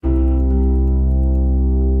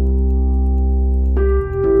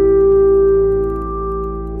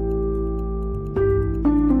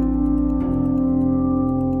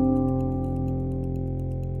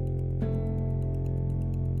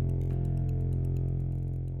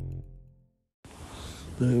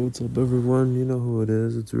Hey, what's up, everyone? You know who it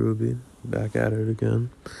is. It's Ruby. Back at it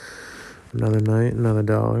again. Another night, another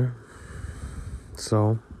dollar.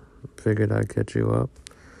 So, figured I'd catch you up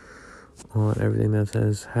on everything that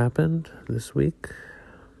has happened this week.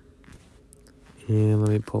 And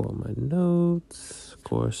let me pull up my notes. Of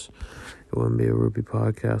course, it wouldn't be a Ruby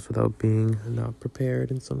podcast without being not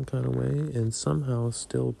prepared in some kind of way and somehow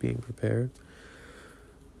still being prepared.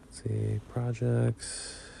 Let's see,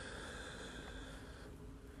 projects.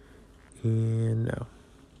 And now.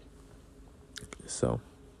 So,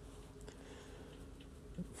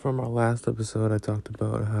 from our last episode, I talked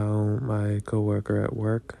about how my coworker at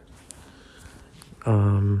work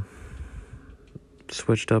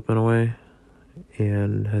switched up in a way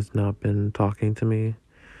and has not been talking to me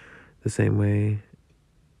the same way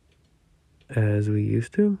as we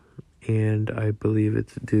used to. And I believe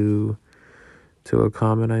it's due to a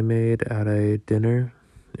comment I made at a dinner.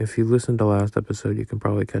 If you listened to last episode, you can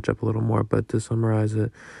probably catch up a little more. But to summarize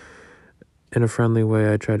it, in a friendly way,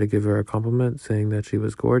 I tried to give her a compliment, saying that she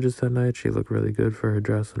was gorgeous that night. She looked really good for her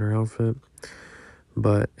dress and her outfit.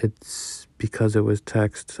 But it's because it was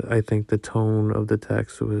text, I think the tone of the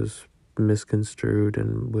text was misconstrued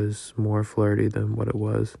and was more flirty than what it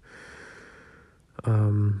was. But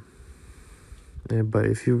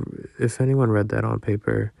if anyone read that on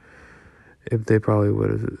paper, they probably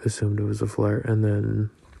would have assumed it was a flirt. And then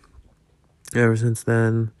ever since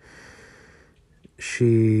then,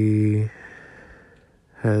 she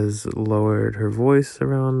has lowered her voice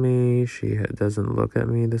around me. She doesn't look at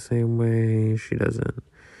me the same way. She doesn't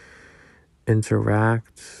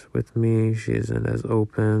interact with me. She isn't as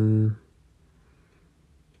open.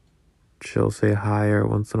 She'll say hi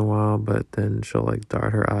once in a while, but then she'll like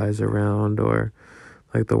dart her eyes around, or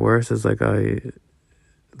like the worst is like the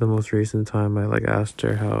most recent time I like asked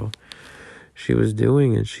her how she was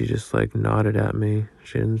doing and she just like nodded at me.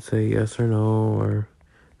 She didn't say yes or no or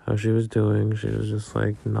how she was doing. She was just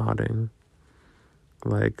like nodding.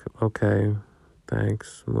 Like, okay,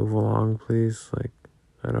 thanks, move along please. Like,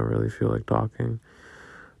 I don't really feel like talking.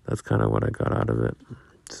 That's kind of what I got out of it.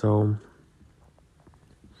 So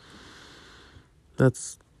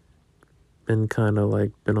that's been kind of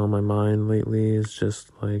like been on my mind lately, is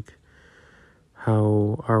just like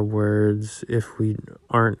how our words, if we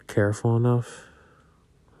aren't careful enough,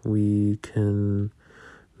 we can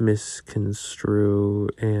misconstrue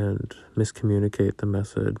and miscommunicate the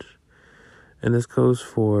message. And this goes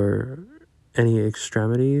for any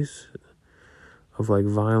extremities of like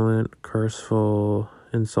violent, curseful,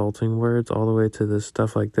 insulting words, all the way to this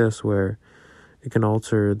stuff like this where it can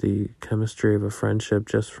alter the chemistry of a friendship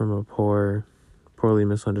just from a poorly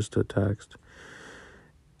misunderstood text.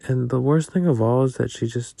 And the worst thing of all is that she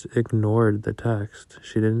just ignored the text.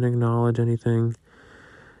 She didn't acknowledge anything.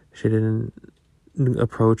 She didn't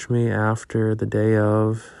approach me after the day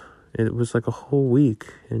of. It was like a whole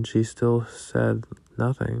week, and she still said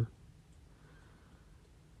nothing.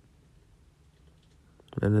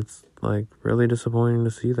 And it's like really disappointing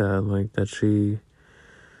to see that, like that she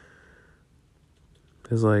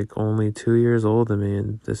is like only 2 years older than me,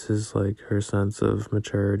 and this is like her sense of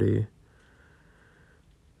maturity.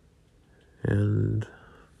 And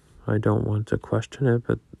I don't want to question it,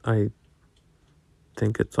 but I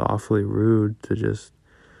think it's awfully rude to just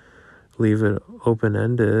leave it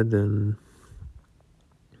open-ended and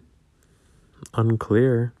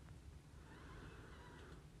unclear.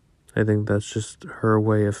 I think that's just her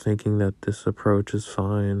way of thinking that this approach is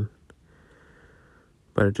fine.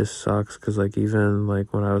 But it just sucks because, like, even,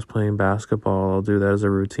 like, when I was playing basketball, I'll do that as a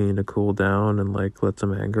routine to cool down and, like, let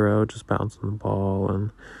some anger out, just bouncing the ball. And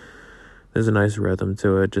there's a nice rhythm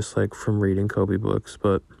to it, just, like, from reading Kobe books.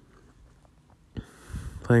 But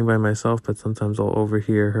playing by myself, but sometimes I'll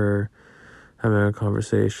overhear her having a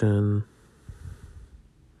conversation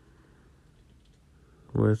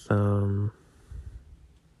with another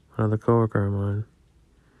coworker of mine.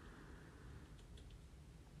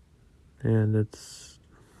 And it's...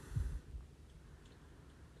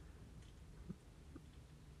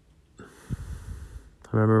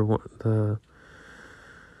 I remember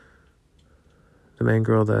the main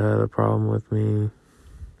girl that had a problem with me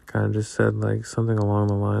kind of just said like something along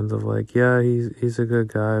the lines of like, yeah, he's a good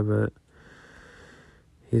guy, but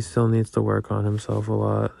he still needs to work on himself a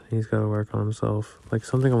lot. He's got to work on himself. Like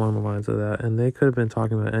something along the lines of that. And they could have been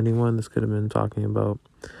talking about anyone. This could have been talking about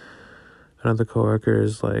another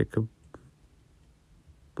coworker's like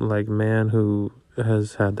man who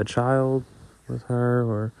has had the child with her,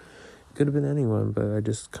 or it could have been anyone, but I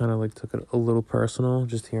just kind of like took it a little personal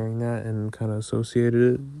just hearing that and kind of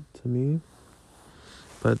associated it to me.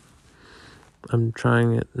 But I'm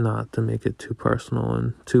trying it not to make it too personal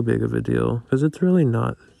and too big of a deal, because it's really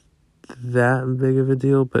not that big of a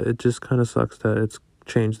deal, but it just kind of sucks that it's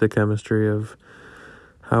changed the chemistry of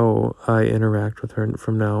how I interact with her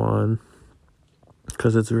from now on,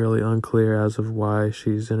 because it's really unclear as of why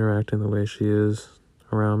she's interacting the way she is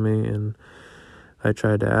around me. And I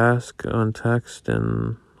tried to ask on text,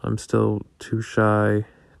 and I'm still too shy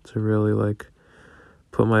to really like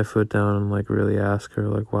put my foot down and like really ask her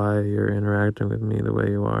like why you're interacting with me the way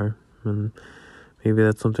you are. And maybe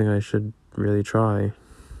that's something I should really try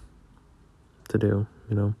to do,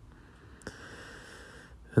 you know.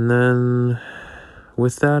 And then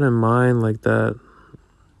with that in mind, like that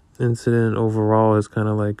incident overall has kind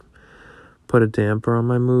of like put a damper on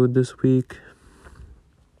my mood this week.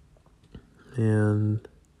 And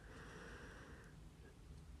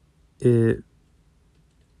it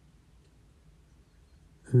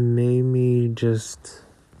made me just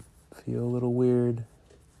feel a little weird.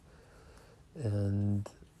 And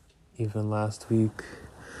even last week,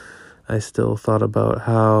 I still thought about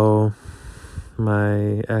how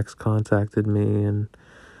my ex contacted me and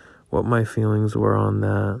what my feelings were on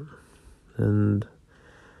that, and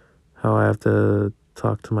how I have to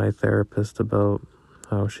talk to my therapist about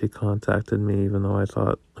how she contacted me even though I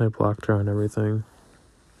thought I blocked her on everything,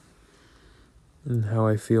 and how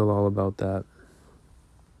I feel all about that.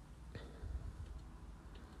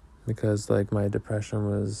 Because like my depression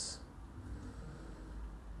was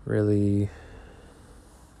really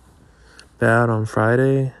bad on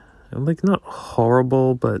Friday. Like not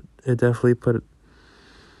horrible, but it definitely put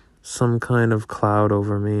some kind of cloud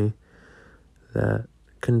over me that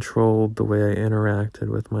controlled the way I interacted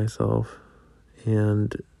with myself.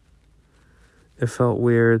 And it felt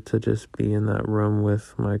weird to just be in that room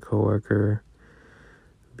with my coworker,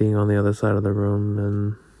 being on the other side of the room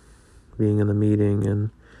and being in the meeting,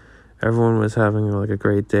 and everyone was having like a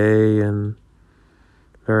great day and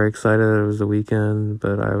very excited that it was the weekend,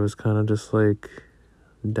 but I was kind of just like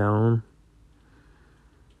down,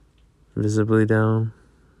 visibly down,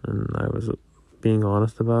 and I was being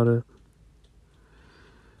honest about it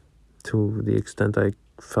to the extent I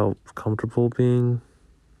felt comfortable being.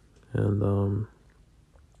 And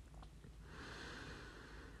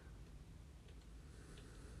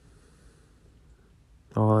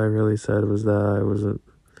all I really said was that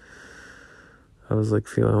I was like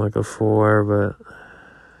feeling like a 4, but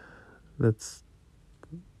there's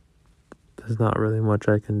not really much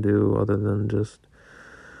I can do other than just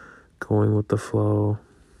going with the flow,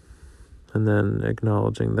 and then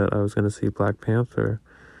acknowledging that I was going to see Black Panther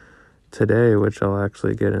today, which I'll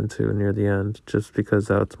actually get into near the end, just because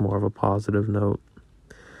that's more of a positive note.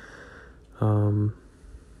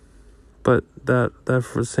 But that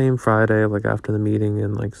same Friday, like after the meeting,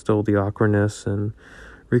 and like still the awkwardness and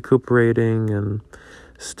recuperating and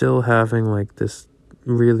still having like this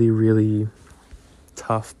really, really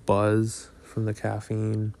tough buzz from the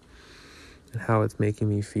caffeine and how it's making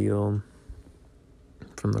me feel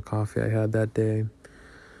from the coffee I had that day,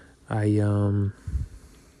 I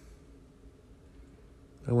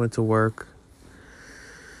went to work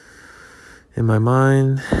in my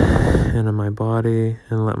mind and in my body,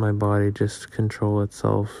 and let my body just control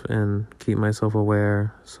itself and keep myself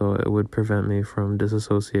aware so it would prevent me from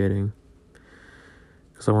disassociating.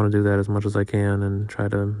 Because I want to do that as much as I can and try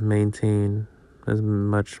to maintain as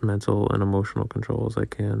much mental and emotional control as I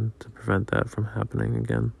can to prevent that from happening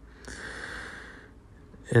again.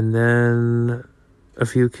 And then a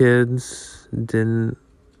few kids didn't,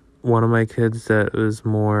 one of my kids that was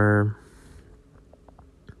more,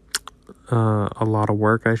 a lot of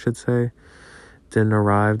work, I should say, didn't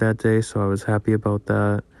arrive that day, so I was happy about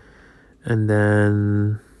that. And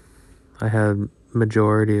then I had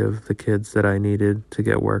majority of the kids that I needed to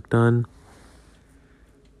get work done.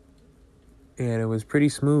 And it was pretty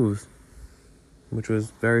smooth, which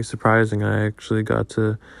was very surprising. I actually got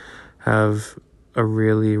to have a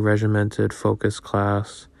really regimented focus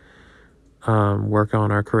class, work on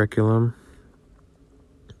our curriculum,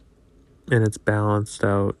 and it's balanced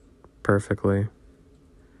out perfectly.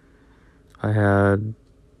 I had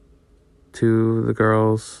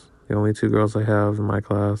the only two girls I have in my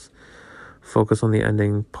class, focus on the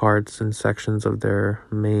ending parts and sections of their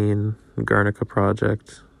main Guernica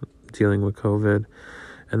project dealing with COVID.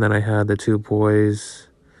 And then I had the two boys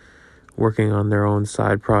working on their own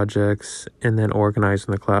side projects, and then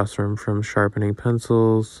organizing the classroom from sharpening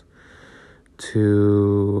pencils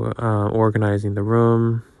to organizing the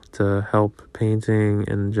room to help painting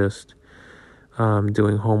and just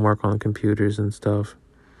doing homework on computers and stuff.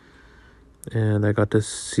 And I got to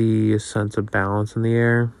see a sense of balance in the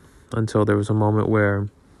air until there was a moment where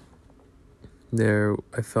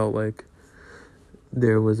I felt like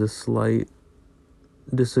there was a slight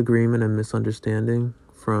disagreement and misunderstanding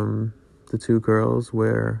from the two girls,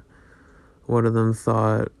 where one of them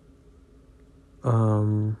thought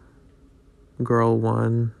girl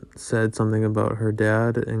one said something about her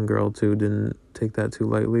dad, and girl two didn't take that too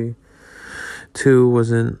lightly. Two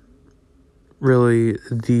wasn't really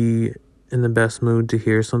in the best mood to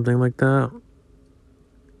hear something like that,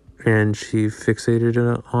 and she fixated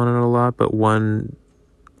on it a lot, but one,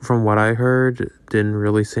 from what I heard, didn't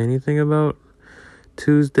really say anything about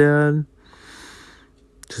two's dad,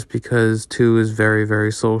 just because two is very,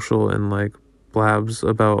 very social and like blabs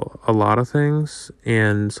about a lot of things,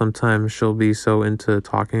 and sometimes she'll be so into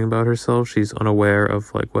talking about herself she's unaware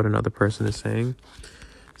of like what another person is saying.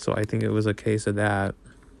 So I think it was a case of that,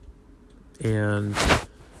 and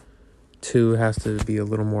two has to be a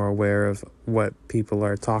little more aware of what people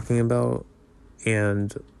are talking about.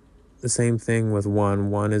 And the same thing with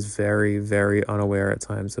one is very, very unaware at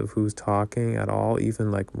times of who's talking at all,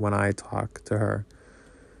 even like when I talk to her.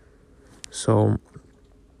 So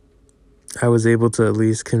I was able to at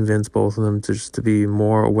least convince both of them to be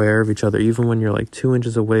more aware of each other, even when you're like 2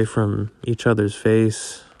 inches away from each other's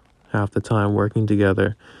face half the time working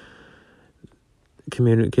together.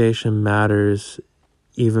 Communication matters,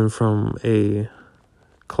 even from a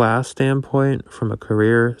class standpoint, from a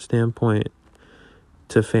career standpoint,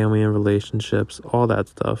 to family and relationships, all that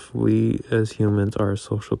stuff. We as humans are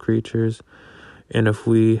social creatures, and if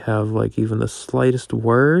we have like even the slightest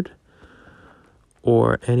word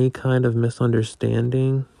or any kind of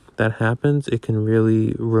misunderstanding that happens, it can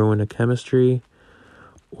really ruin a chemistry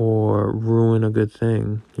or ruin a good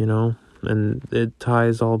thing, you know? And it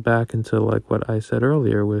ties all back into like what I said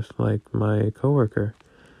earlier with like my coworker.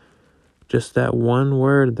 Just that one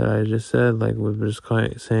word that I just said, like with just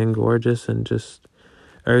kind of saying gorgeous, and just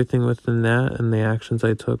everything within that and the actions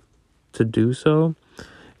I took to do so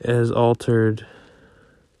has altered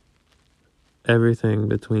everything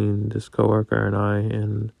between this coworker and I,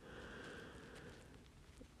 and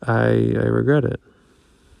I regret it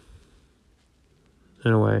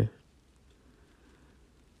in a way.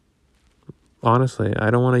 Honestly,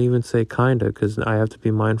 I don't want to even say kinda, because I have to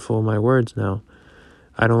be mindful of my words now.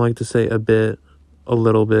 I don't like to say a bit, a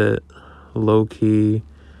little bit, low key.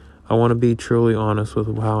 I want to be truly honest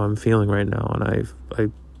with how I'm feeling right now, and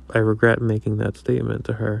I regret making that statement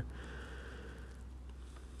to her.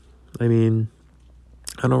 I mean,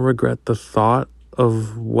 I don't regret the thought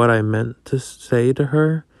of what I meant to say to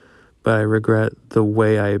her, but I regret the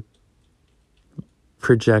way I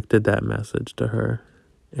projected that message to her.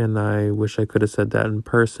 And I wish I could have said that in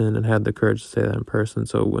person and had the courage to say that in person,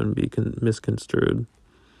 so it wouldn't be misconstrued,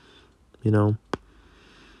 you know?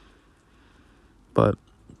 But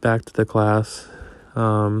back to the class.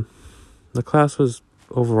 The class was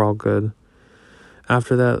overall good.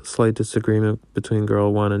 After that slight disagreement between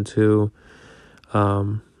girl 1 and 2,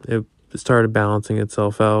 it started balancing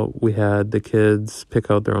itself out. We had the kids pick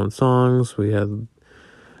out their own songs. We had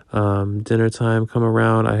dinner time come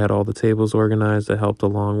around. I had all the tables organized. I helped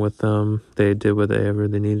along with them. They did whatever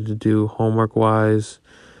they needed to do homework wise.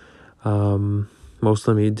 Most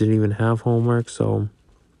of them didn't even have homework, so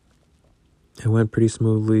it went pretty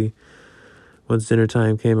smoothly. Once dinner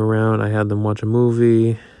time came around, I had them watch a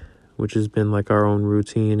movie, which has been like our own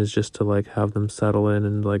routine, is just to like have them settle in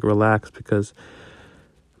and like relax, because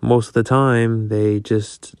most of the time they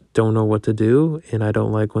just don't know what to do, and I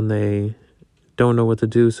don't like when they don't know what to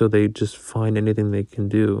do, so they just find anything they can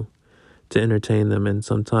do to entertain them. And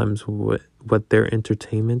sometimes what their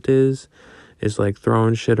entertainment is like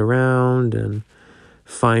throwing shit around and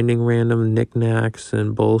finding random knickknacks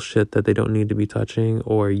and bullshit that they don't need to be touching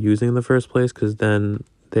or using in the first place, because then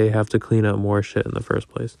they have to clean up more shit in the first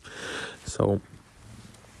place. So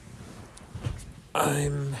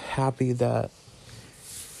I'm happy that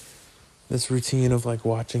this routine of like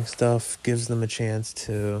watching stuff gives them a chance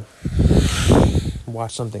to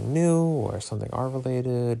watch something new or something art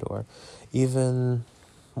related, or even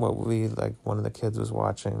what one of the kids was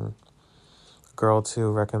watching. Girl 2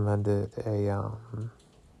 recommended a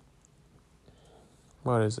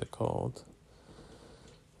what is it called?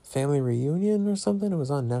 Family Reunion or something? It was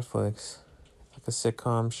on Netflix. Like a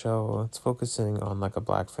sitcom show. It's focusing on like a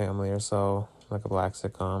black family or so, like a black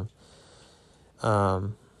sitcom.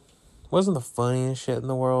 Wasn't the funniest shit in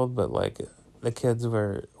the world, but like the kids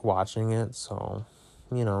were watching it, so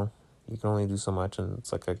you know, you can only do so much, and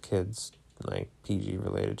it's like a kids like PG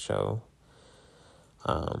related show.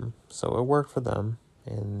 So it worked for them,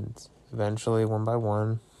 and eventually one by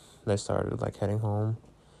one they started like heading home.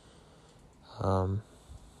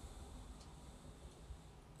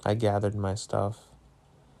 I gathered my stuff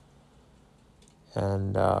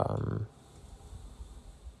and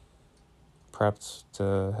prepped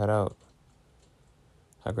to head out.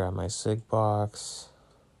 I grabbed my cig box.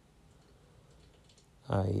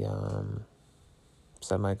 I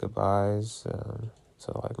said my goodbyes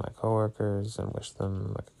to like my coworkers and wished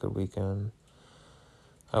them like a good weekend.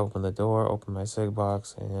 I opened the door, opened my cig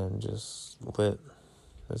box, and just lit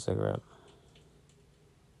a cigarette.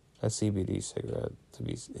 A CBD cigarette, to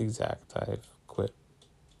be exact. I've quit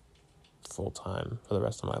full time for the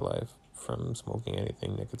rest of my life from smoking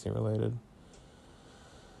anything nicotine related.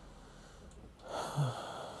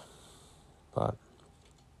 But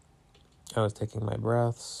I was taking my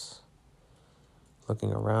breaths,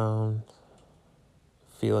 looking around,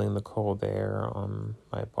 feeling the cold air on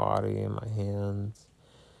my body and my hands,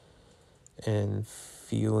 and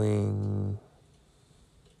feeling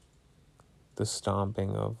the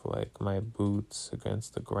stomping of like my boots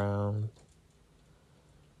against the ground.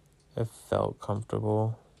 It felt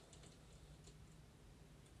comfortable.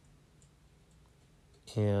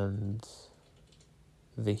 And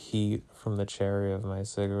the heat from the cherry of my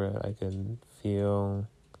cigarette I could feel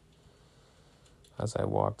as I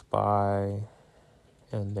walked by.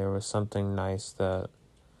 And there was something nice that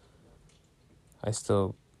I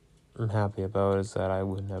still am happy about, is that I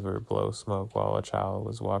would never blow smoke while a child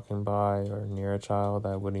was walking by or near a child.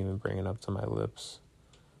 I wouldn't even bring it up to my lips.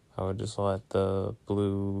 I would just let the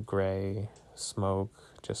blue-gray smoke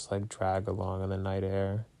just like drag along in the night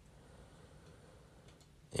air.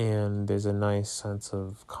 And there's a nice sense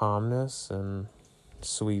of calmness and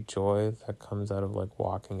sweet joy that comes out of like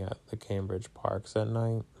walking at the Cambridge parks at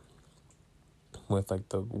night with like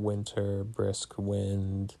the winter brisk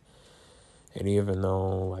wind. And even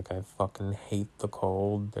though like I fucking hate the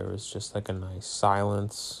cold, there was just like a nice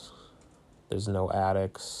silence. There's no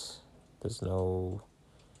addicts. There's no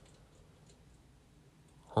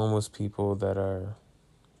homeless people that are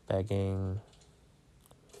begging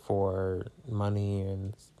for money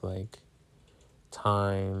and like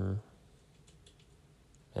time,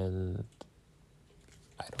 and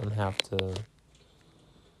I don't have to.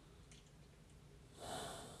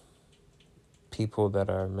 People that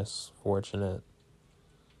are misfortunate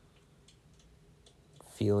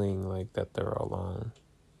feeling like that they're alone,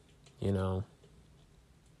 you know.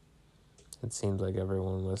 It seemed like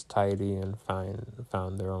everyone was tidy and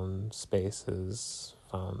found their own spaces,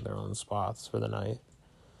 found their own spots for the night.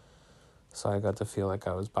 So I got to feel like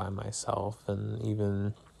I was by myself. And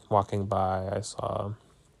even walking by, I saw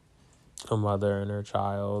a mother and her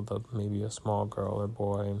child, maybe a small girl or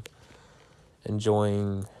boy,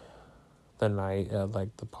 enjoying the night at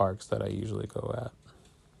like the parks that I usually go at.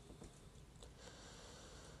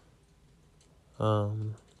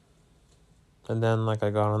 And then like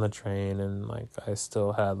I got on the train and like I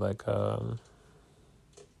still had like a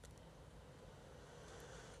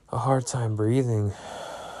hard time breathing.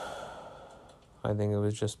 I think it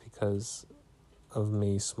was just because of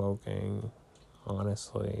me smoking,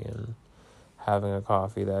 honestly, and having a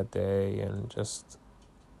coffee that day and just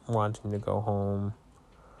wanting to go home.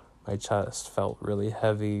 My chest felt really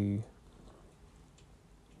heavy,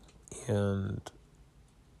 and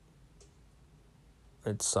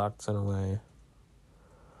it sucked in a way.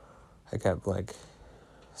 I kept like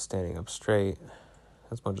standing up straight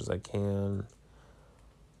as much as I can,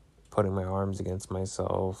 putting my arms against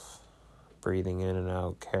myself, breathing in and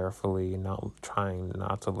out carefully, trying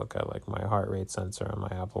not to look at like my heart rate sensor on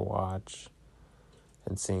my Apple Watch,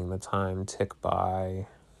 and seeing the time tick by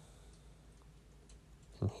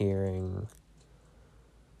and hearing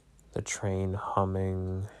the train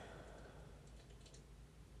humming.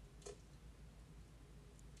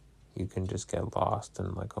 You can just get lost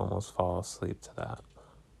and like almost fall asleep to that.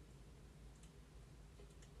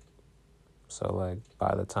 So like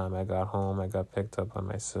by the time I got home, I got picked up by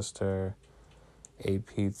my sister, ate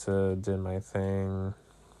pizza, did my thing,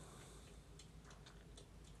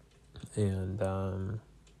 and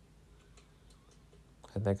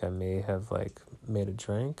I think I may have like made a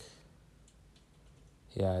drink.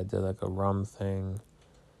 Yeah, I did like a rum thing,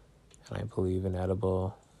 and I believe an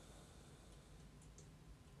edible.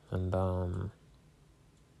 And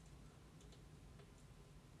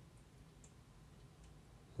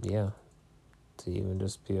yeah, to even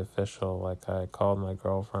just be official, like I called my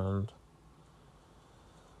girlfriend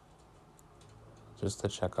just to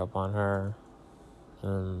check up on her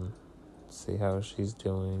and see how she's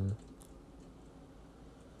doing.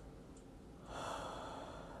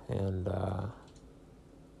 And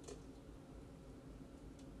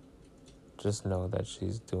just know that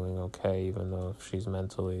she's doing okay, even though if she's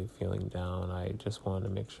mentally feeling down. I just want to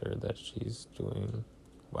make sure that she's doing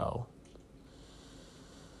well.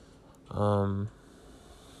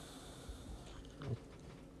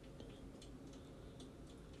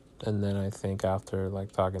 And then I think after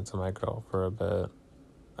like talking to my girl for a bit,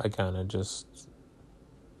 I kind of just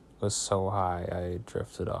was so high I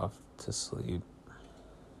drifted off to sleep.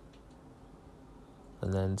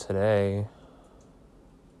 And then today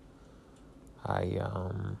I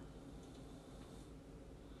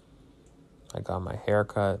got my hair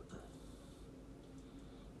cut,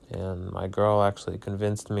 and my girl actually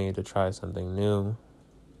convinced me to try something new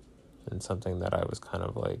and something that I was kind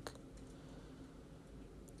of like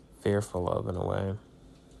fearful of in a way.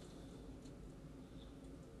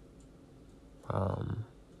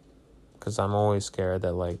 Because I'm always scared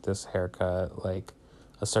that like this haircut, like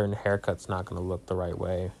a certain haircut's not going to look the right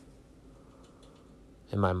way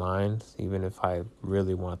in my mind, even if I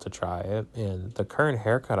really want to try it. And the current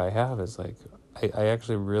haircut I have is like, I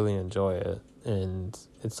actually really enjoy it. And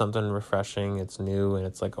it's something refreshing, it's new, and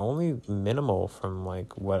it's like only minimal from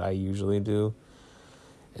like what I usually do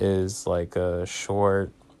is like a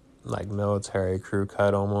short, like military crew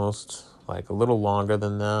cut almost, like a little longer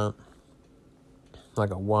than that.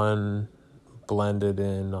 Like a one blended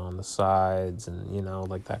in on the sides and, you know,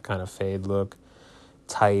 like that kind of fade look,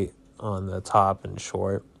 tight on the top and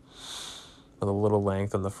short with a little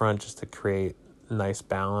length on the front just to create nice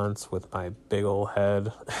balance with my big old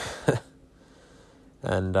head.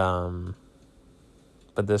 And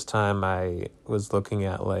but this time I was looking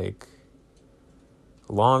at like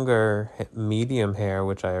longer medium hair,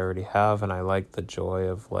 which I already have, and I like the joy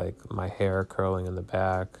of like my hair curling in the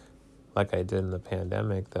back like I did in the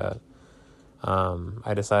pandemic. That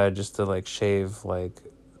I decided just to like shave like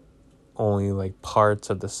only like parts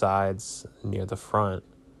of the sides near the front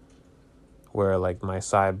where like my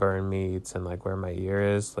sideburn meets and like where my ear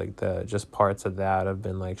is, like the just parts of that have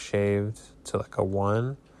been like shaved to like a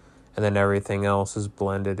 1, and then everything else is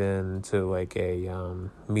blended into like a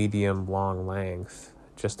medium long length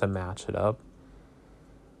just to match it up,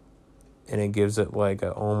 and it gives it like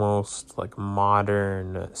a almost like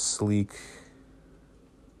modern sleek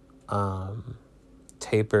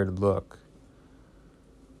tapered look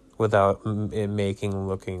without it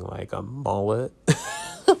looking like a mullet,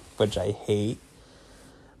 which I hate.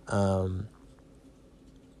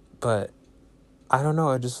 But I don't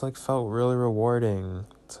know, it just like felt really rewarding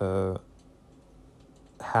to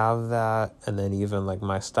have that, and then even like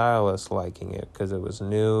my stylist liking it because it was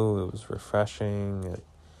new, it was refreshing, it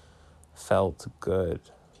felt good.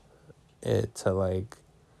 It to like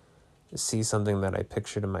see something that I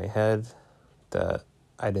pictured in my head that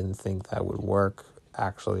I didn't think that would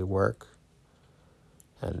actually work,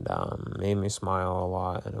 and made me smile a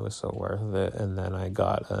lot, and it was so worth it. And then I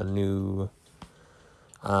got a new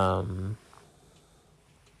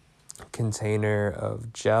container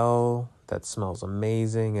of gel that smells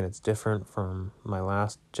amazing, and it's different from my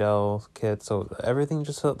last gel kit, so everything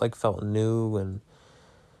just felt new, and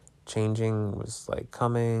changing was like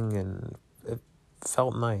coming, and it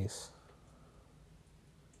felt nice.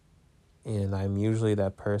 And I'm usually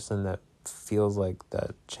that person that feels like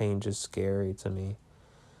that change is scary to me.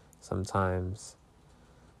 Sometimes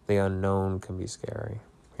the unknown can be scary,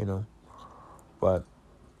 you know, but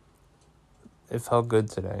it felt good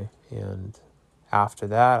today. And after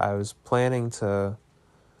that, I was planning to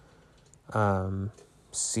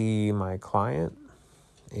see my client,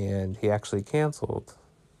 and he actually canceled,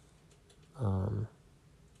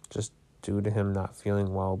 just due to him not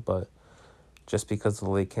feeling well. But just because of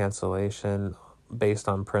the late cancellation, based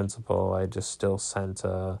on principle, I just still sent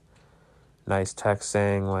a nice text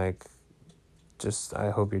saying like, just I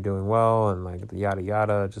hope you're doing well, and like yada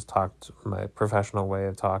yada, just talked my professional way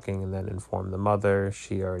of talking, and then informed the mother.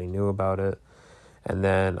 She already knew about it. And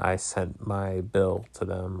then I sent my bill to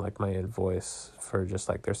them, like my invoice for just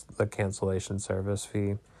like the cancellation service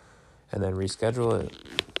fee, and then reschedule it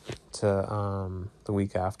to the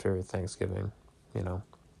week after Thanksgiving, you know,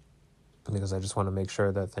 because I just want to make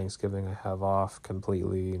sure that Thanksgiving I have off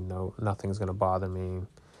completely. Nothing's going to bother me.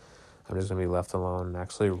 I'm just going to be left alone and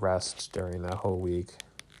actually rest during that whole week,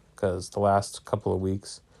 because the last couple of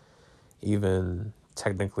weeks, even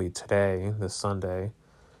technically today, this Sunday,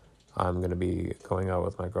 I'm going to be going out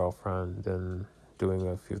with my girlfriend and doing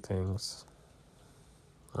a few things.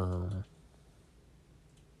 And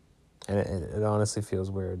it honestly feels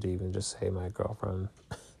weird to even just say my girlfriend.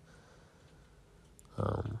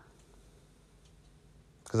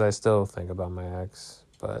 Because I still think about my ex,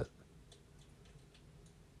 but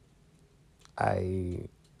I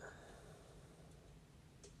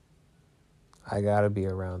gotta be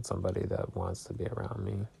around somebody that wants to be around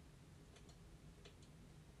me.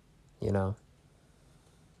 You know?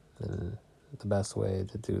 the best way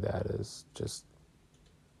to do that is just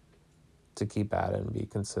to keep at it and be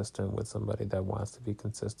consistent with somebody that wants to be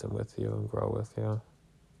consistent with you and grow with you.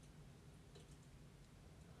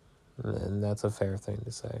 And that's a fair thing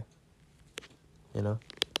to say, you know?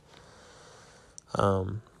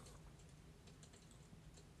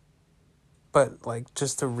 But, like,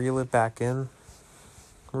 just to reel it back in,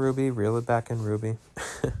 Ruby.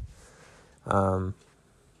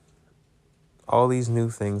 All these new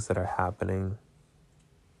things that are happening,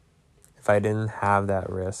 if I didn't have that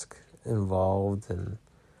risk involved and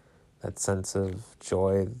that sense of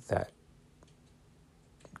joy that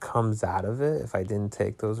comes out of it, if I didn't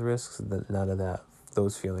take those risks, then none of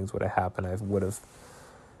those feelings would have happened. I would have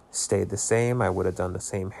stayed the same. I would have done the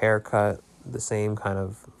same haircut, the same kind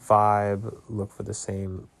of vibe, look for the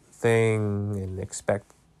same thing and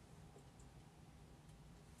expect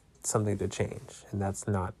something to change. And that's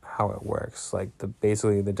not how it works. Like,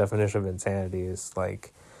 basically the definition of insanity is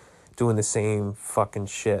like doing the same fucking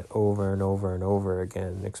shit over and over and over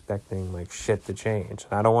again, expecting like shit to change.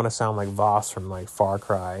 And I don't want to sound like Voss from like Far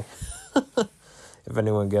Cry, if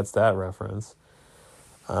anyone gets that reference.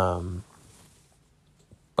 But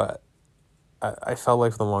I felt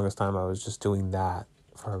like for the longest time I was just doing that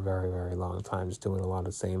for a very, very long time, just doing a lot of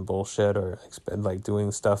the same bullshit or like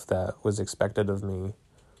doing stuff that was expected of me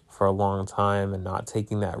for a long time and not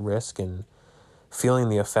taking that risk and feeling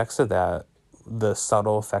the effects of that, the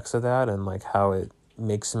subtle effects of that, and like how it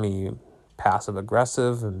makes me passive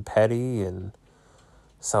aggressive and petty and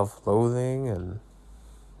self-loathing and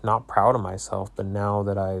not proud of myself. But now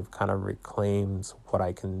that I've kind of reclaimed what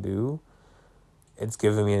I can do, it's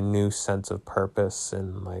given me a new sense of purpose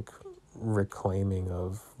and like reclaiming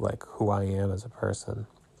of like who I am as a person.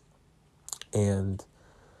 And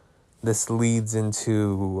this leads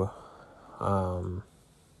into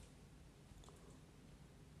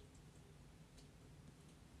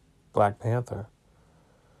Black Panther.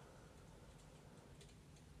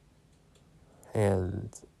 And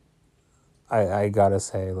I gotta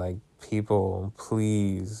say, like, people,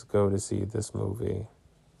 please go to see this movie.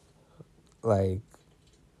 Like,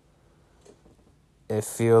 it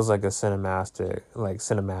feels like a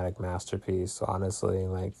cinematic masterpiece, honestly.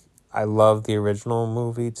 Like, I love the original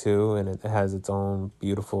movie too, and it has its own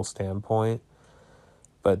beautiful standpoint.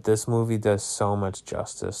 But this movie does so much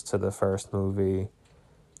justice to the first movie,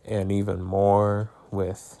 and even more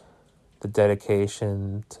with the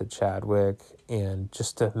dedication to Chadwick, and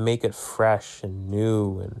just to make it fresh and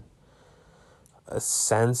new and a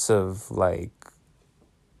sense of like,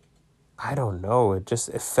 I don't know, it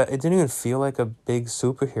didn't even feel like a big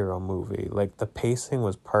superhero movie. Like, the pacing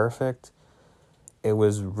was perfect. It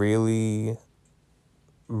was really,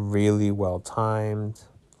 really well timed.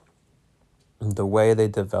 The way they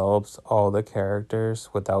developed all the characters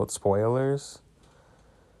without spoilers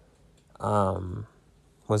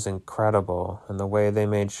was incredible. And the way they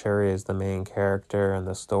made Shuri as the main character and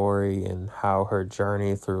the story and how her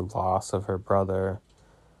journey through loss of her brother,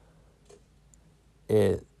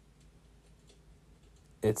 it's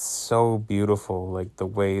so beautiful, like the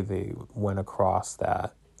way they went across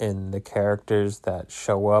that and the characters that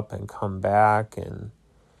show up and come back. And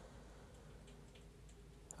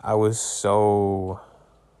I was so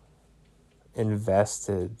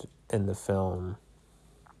invested in the film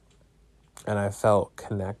and I felt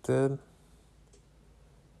connected,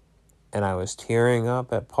 and I was tearing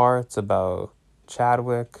up at parts about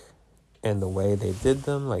Chadwick and the way they did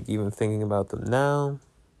them, like even thinking about them now.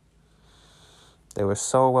 They were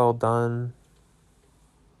so well done.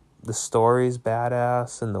 The story's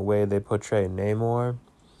badass, and the way they portray Namor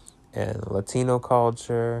and Latino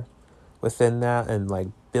culture within that, and like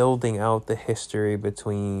building out the history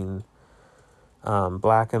between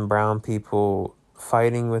black and brown people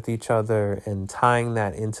fighting with each other and tying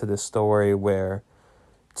that into the story where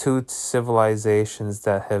two civilizations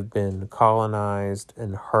that have been colonized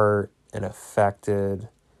and hurt and affected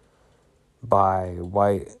by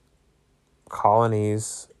white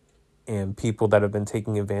colonies and people that have been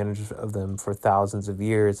taking advantage of them for thousands of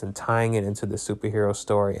years, and tying it into the superhero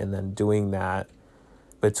story, and then doing that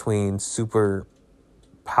between super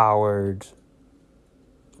powered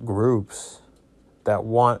groups that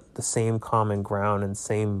want the same common ground and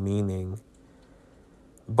same meaning,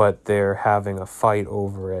 but they're having a fight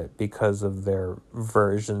over it because of their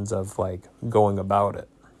versions of like going about it.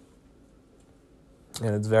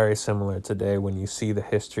 And it's very similar today when you see the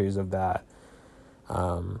histories of that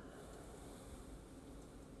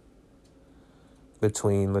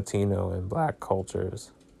between Latino and black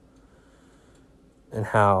cultures, and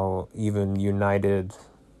how even united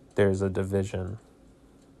there's a division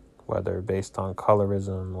whether based on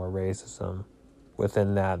colorism or racism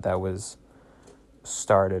within that was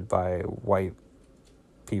started by white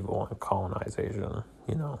people and colonization,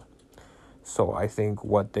 you know. So I think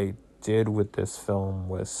what they did with this film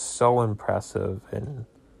was so impressive and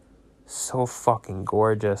so fucking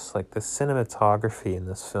gorgeous. Like, the cinematography in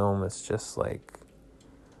this film is just like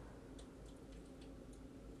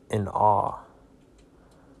in awe.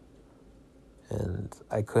 And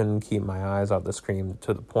I couldn't keep my eyes off the screen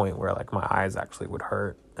to the point where like my eyes actually would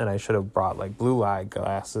hurt. And I should have brought like blue light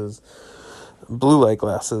glasses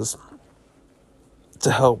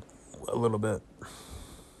to help a little bit.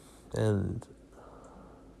 And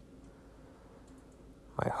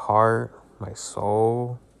my heart, my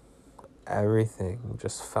soul, everything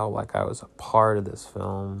just felt like I was a part of this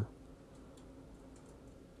film.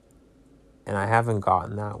 And I haven't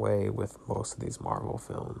gotten that way with most of these Marvel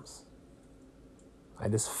films. I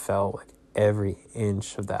just felt like every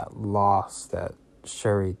inch of that loss that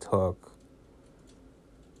Shuri took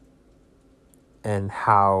and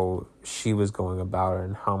how she was going about it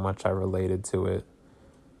and how much I related to it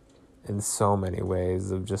in so many ways,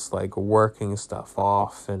 of just like working stuff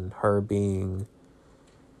off and her being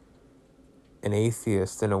an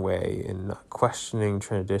atheist in a way and questioning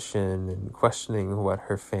tradition and questioning what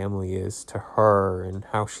her family is to her and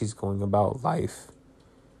how she's going about life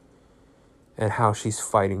and how she's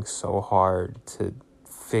fighting so hard to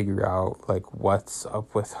figure out like what's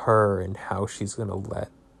up with her and how she's going to let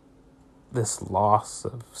this loss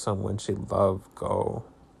of someone she loved go.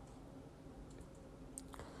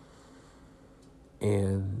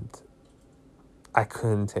 And I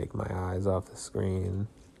couldn't take my eyes off the screen.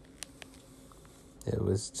 It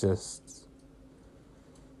was just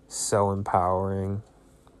so empowering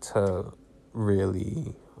to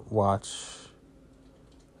really watch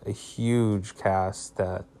a huge cast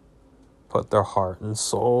that put their heart and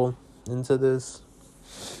soul into this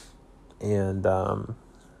and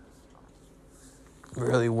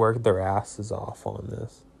really worked their asses off on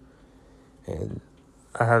this. And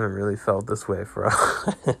I haven't really felt this way for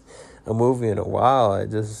a movie in a while. I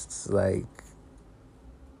just like,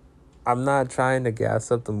 I'm not trying to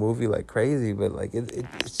gas up the movie like crazy, but like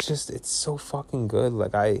it's so fucking good.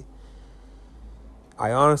 Like I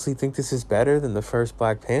honestly think this is better than the first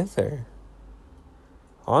Black Panther.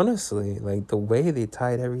 Honestly, like the way they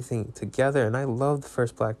tied everything together, and I love the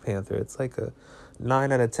first Black Panther. It's like a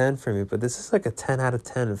 9 out of 10 for me, but this is like a 10 out of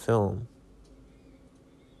 10 film.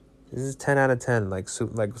 This is 10 out of 10, like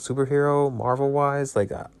superhero, Marvel-wise.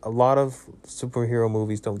 Like, a lot of superhero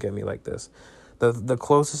movies don't get me like this. The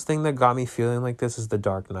closest thing that got me feeling like this is The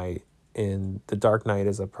Dark Knight. And The Dark Knight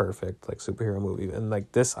is a perfect, like, superhero movie. And,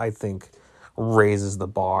 like, this, I think, raises the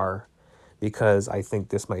bar. Because I think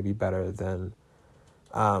this might be better than...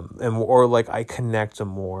 or, like, I connect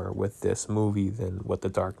more with this movie than what The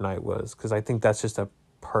Dark Knight was. Because I think that's just a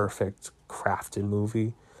perfect, crafted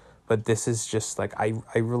movie. But this is just like, I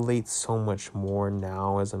relate so much more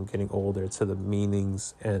now as I'm getting older to the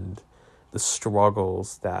meanings and the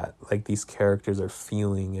struggles that like these characters are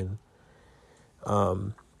feeling.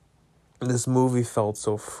 And this movie felt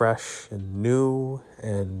so fresh and new,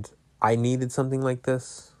 and I needed something like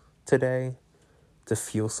this today to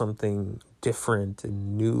feel something different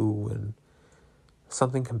and new and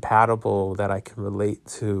something compatible that I can relate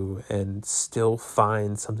to and still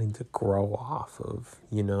find something to grow off of,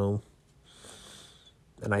 you know?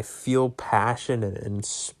 And I feel passionate and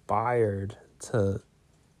inspired to,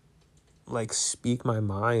 like, speak my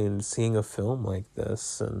mind seeing a film like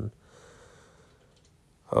this. And,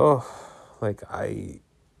 like, I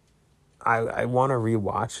want to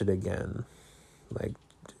rewatch it again. Like,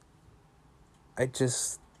 I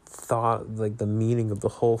just thought, like, the meaning of the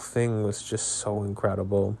whole thing was just so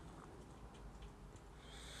incredible.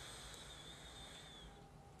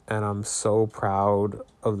 And I'm so proud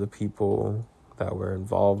of the people that were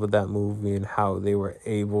involved with that movie and how they were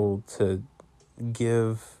able to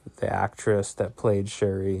give the actress that played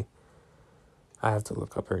Shuri, I have to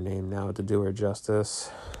look up her name now to do her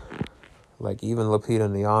justice. Like, even Lupita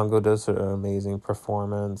Nyong'o does an amazing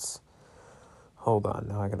performance. Hold on,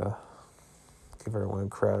 now I gotta give everyone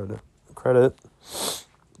credit.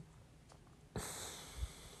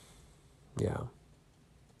 Yeah.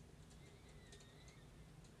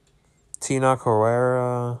 Tina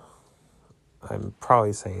Carrera, I'm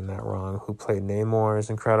probably saying that wrong, who played Namor, is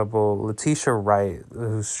incredible. Letitia Wright,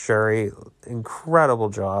 who's Shuri, incredible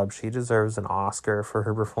job. She deserves an Oscar for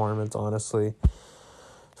her performance, honestly,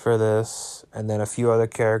 for this. And then a few other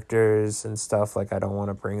characters and stuff, like, I don't want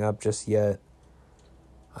to bring up just yet.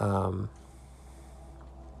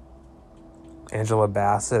 Angela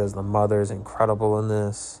Bassett as the mother is incredible in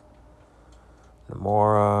this.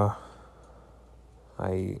 Namora,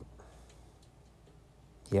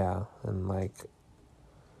 and like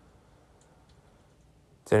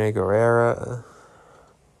Danny Guerrera,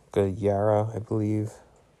 I believe.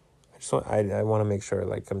 I want to make sure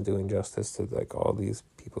like I'm doing justice to like all these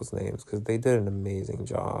people's names because they did an amazing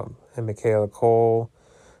job. And Michaela Cole,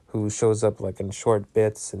 who shows up like in short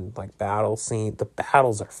bits and like battle scene. The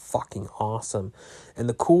battles are fucking awesome. And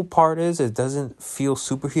the cool part is it doesn't feel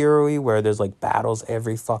superhero-y where there's like battles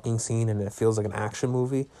every fucking scene and it feels like an action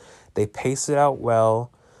movie. They pace it out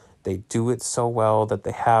well. They do it so well that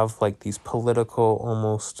they have like these political,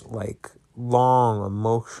 almost like long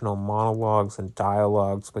emotional monologues and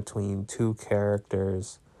dialogues between two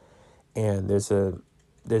characters. And there's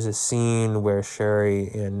a scene where Shuri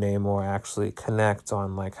and Namor actually connect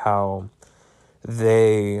on like how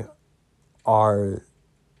they are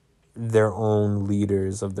their own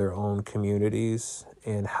leaders of their own communities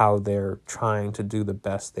and how they're trying to do the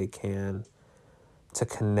best they can to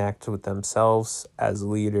connect with themselves as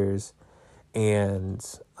leaders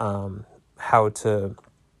and how to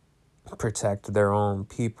protect their own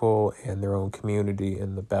people and their own community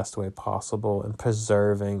in the best way possible and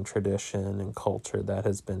preserving tradition and culture that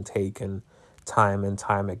has been taken time and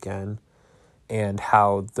time again, and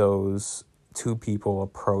how those two people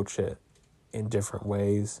approach it in different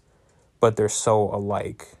ways, but they're so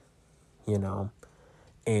alike,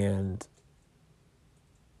 and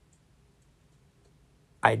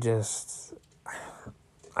I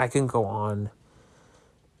can go on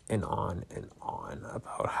and on and on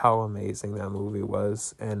about how amazing that movie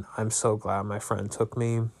was, and I'm so glad my friend took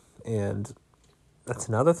me. And that's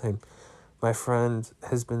another thing. My friend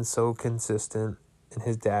has been so consistent, and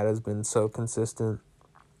his dad has been so consistent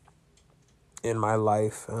in my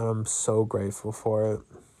life, and I'm so grateful for it.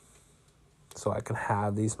 So I can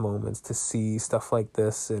have these moments to see stuff like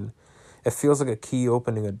this, and it feels like a key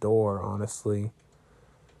opening a door, honestly.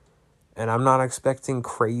 And I'm not expecting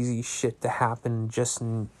crazy shit to happen just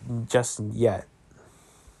yet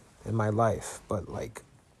in my life. But, like,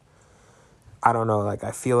 I don't know. Like,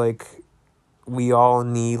 I feel like we all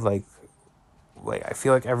need, like, I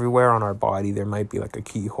feel like everywhere on our body there might be, like, a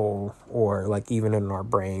keyhole. Or, like, even in our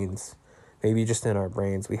brains. Maybe just in our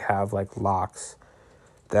brains we have, like, locks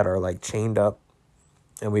that are, like, chained up.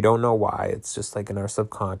 And we don't know why. It's just, like, in our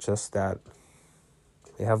subconscious that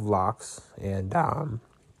they have locks. And,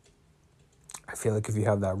 I feel like if you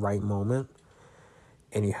have that right moment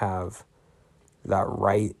and you have that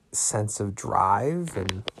right sense of drive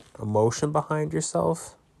and emotion behind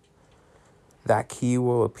yourself, that key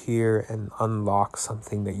will appear and unlock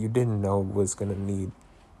something that you didn't know was going to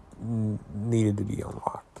needed to be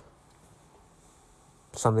unlocked.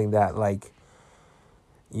 Something that like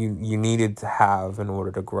you needed to have in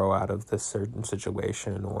order to grow out of this certain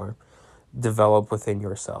situation or develop within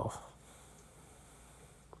yourself.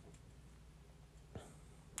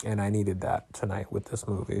 And I needed that tonight with this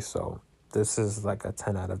movie. So this is like a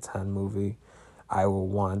 10 out of 10 movie. I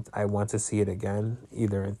want to see it again,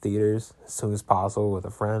 either in theaters as soon as possible with a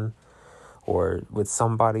friend or with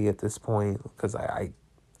somebody at this point, because I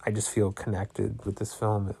just feel connected with this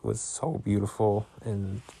film. It was so beautiful,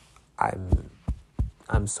 and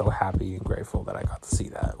I'm so happy and grateful that I got to see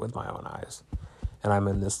that with my own eyes. And I'm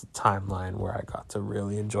in this timeline where I got to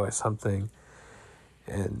really enjoy something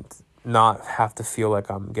and not have to feel like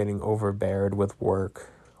I'm getting overbeared with work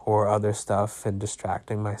or other stuff and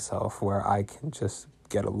distracting myself, where I can just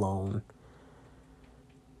get alone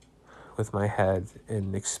with my head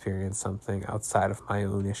and experience something outside of my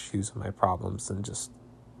own issues and my problems and just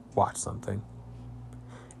watch something.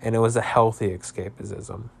 And it was a healthy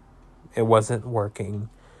escapism. It wasn't working.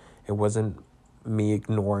 It wasn't me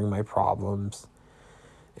ignoring my problems.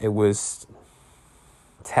 It was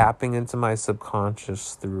tapping into my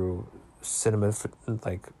subconscious through cinema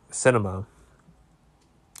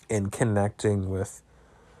and connecting with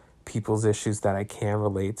people's issues that I can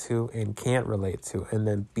relate to and can't relate to, and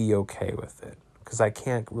then be okay with it. Because I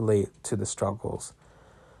can't relate to the struggles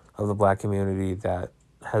of the Black community that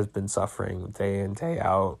has been suffering day in, day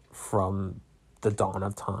out from the dawn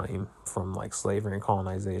of time, from like slavery and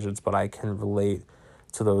colonizations, but I can relate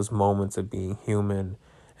to those moments of being human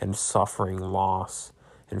and suffering loss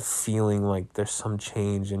and feeling like there's some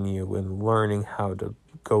change in you and learning how to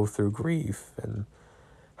go through grief and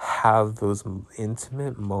have those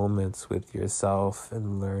intimate moments with yourself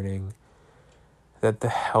and learning that the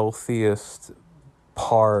healthiest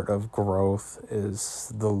part of growth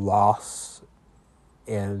is the loss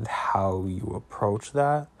and how you approach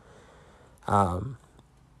that. And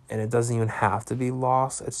it doesn't even have to be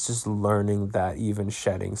loss. It's just learning that even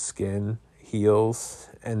shedding skin heals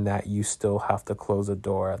and that you still have to close a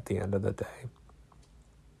door at the end of the day.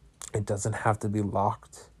 It doesn't have to be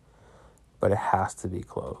locked, but it has to be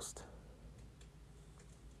closed.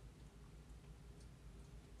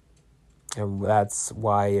 And that's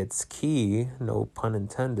why it's key, no pun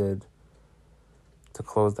intended, to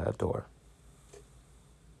close that door.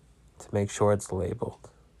 To make sure it's labeled.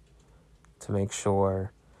 To make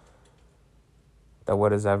sure that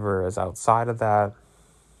whatever is outside of that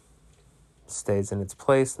stays in its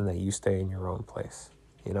place and that you stay in your own place,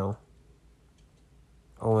 you know?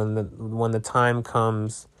 When the time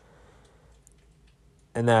comes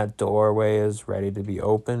and that doorway is ready to be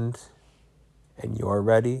opened and you're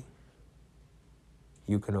ready,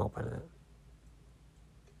 you can open it.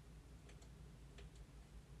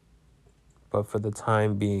 But for the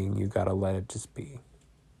time being, you gotta let it just be.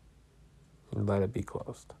 And let it be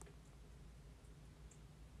closed.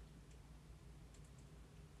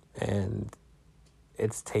 And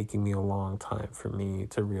it's taking me a long time for me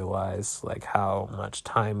to realize like how much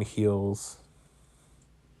time heals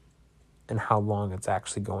and how long it's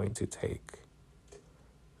actually going to take.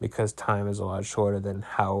 Because time is a lot shorter than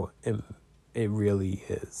how it really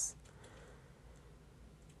is.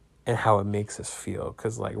 And how it makes us feel.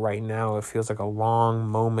 Because like right now it feels like a long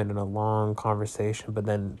moment and a long conversation, but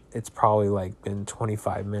then it's probably like been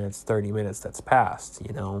 25 minutes, 30 minutes that's passed,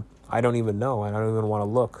 you know? I don't even know. I don't even want to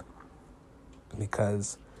look.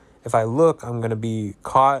 Because if I look, I'm going to be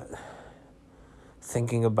caught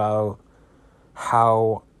thinking about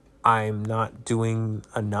how I'm not doing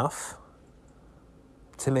enough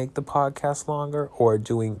to make the podcast longer or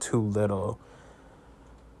doing too little.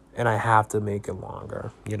 And I have to make it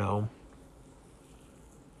longer, you know?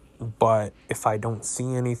 But if I don't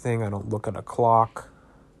see anything, I don't look at a clock,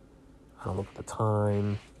 I don't look at the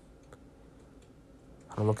time,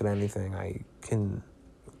 I don't look at anything, I can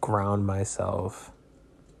ground myself,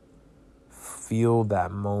 feel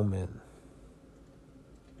that moment,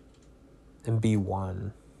 and be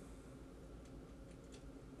one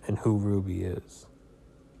in who Ruby is.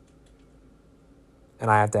 And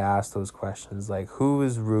I have to ask those questions, like, who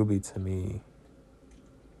is Ruby to me?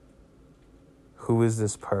 Who is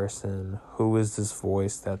this person? Who is this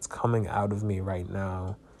voice that's coming out of me right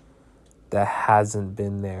now that hasn't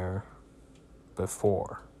been there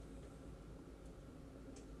before?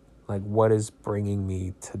 Like, what is bringing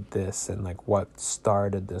me to this, and like what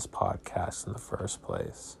started this podcast in the first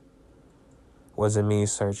place? Was it me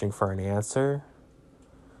searching for an answer?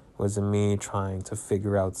 Was it me trying to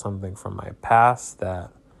figure out something from my past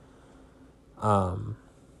that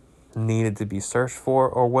needed to be searched for?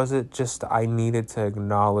 Or was it just I needed to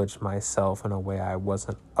acknowledge myself in a way I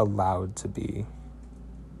wasn't allowed to be?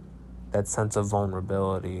 That sense of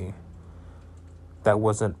vulnerability that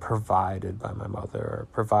wasn't provided by my mother or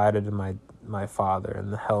provided in my father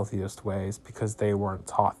in the healthiest ways because they weren't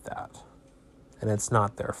taught that. And it's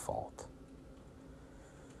not their fault.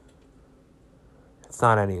 It's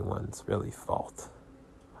not anyone's really fault.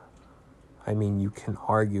 I mean, you can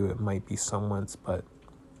argue it might be someone's, but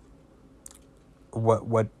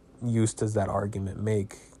what use does that argument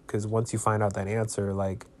make? Because once you find out that answer,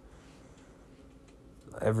 like,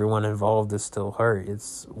 everyone involved is still hurt.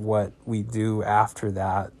 It's what we do after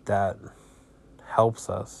that helps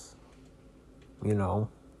us, you know?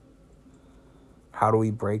 How do we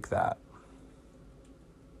break that?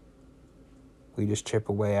 We just chip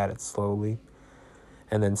away at it slowly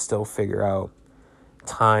and then still figure out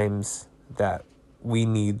times that we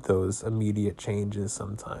need those immediate changes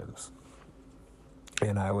sometimes.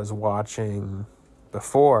 And I was watching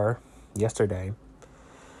yesterday,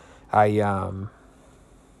 I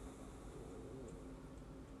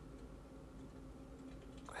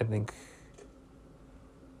think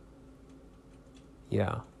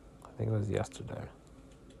it was yesterday.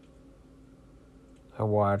 I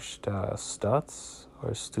watched Stutz or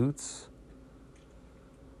Stutz.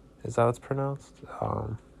 Is that how it's pronounced?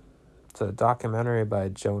 It's a documentary by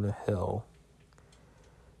Jonah Hill.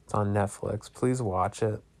 It's on Netflix. Please watch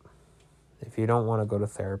it. If you don't want to go to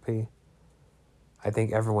therapy, I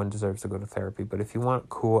think everyone deserves to go to therapy. But if you want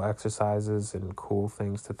cool exercises and cool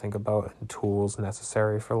things to think about and tools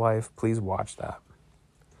necessary for life, please watch that.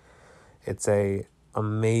 It's a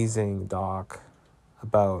amazing doc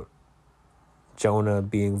about Jonah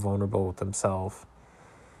being vulnerable with himself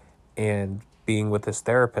and being with his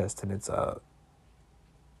therapist, and it's a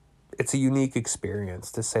unique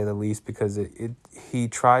experience, to say the least, because he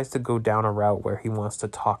tries to go down a route where he wants to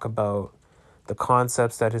talk about the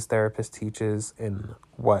concepts that his therapist teaches and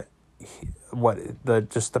what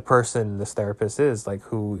the person this therapist is, like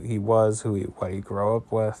who he was, what he grew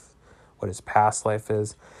up with, what his past life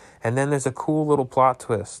is, And then there's a cool little plot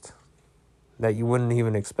twist that you wouldn't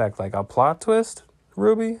even expect. Like a plot twist,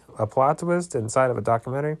 Ruby? A plot twist inside of a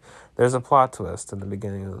documentary? There's a plot twist in the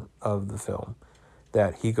beginning of the film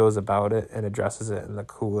that he goes about it and addresses it in the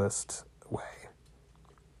coolest way.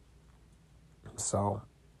 So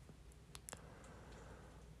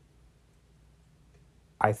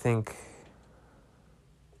I think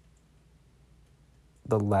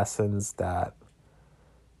the lessons that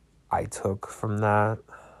I took from that,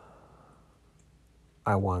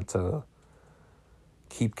 I want to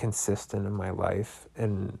keep consistent in my life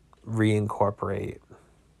and reincorporate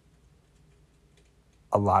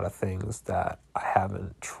a lot of things that I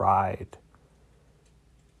haven't tried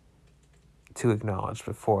to acknowledge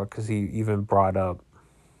before, because he even brought up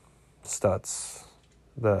Stutz,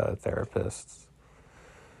 the therapist,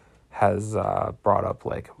 has brought up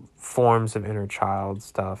like forms of inner child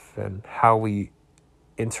stuff and how we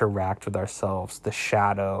interact with ourselves, the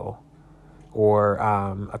shadow, or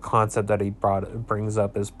a concept that he brings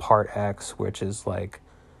up is part X, which is like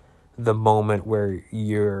the moment where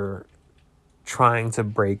you're trying to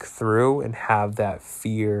break through and have that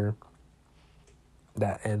fear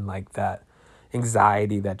and like that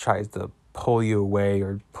anxiety that tries to pull you away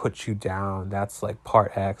or put you down. That's like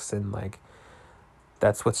part X, and like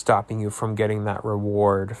that's what's stopping you from getting that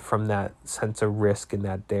reward from that sense of risk and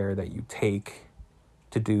that dare that you take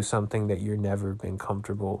to do something that you've never been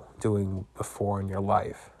comfortable doing before in your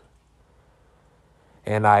life.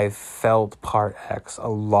 And I've felt part X a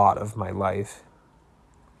lot of my life.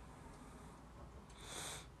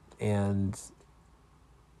 And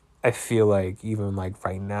I feel like even like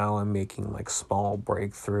right now I'm making like small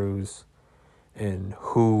breakthroughs in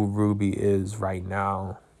who Ruby is right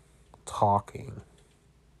now talking.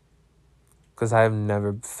 Because I've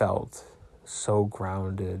never felt so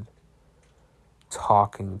grounded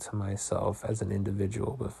talking to myself as an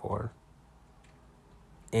individual before.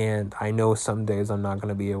 And I know some days I'm not going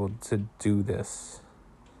to be able to do this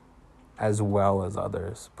as well as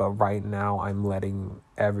others. But right now I'm letting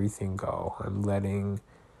everything go. I'm letting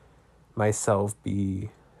myself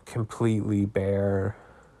be completely bare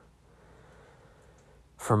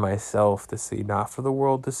for myself to see, not for the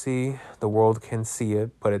world to see. The world can see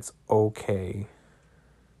it, but it's okay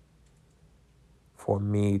for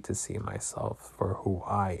me to see myself for who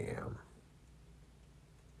I am.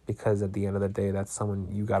 Because at the end of the day, that's someone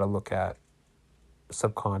you got to look at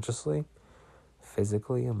subconsciously,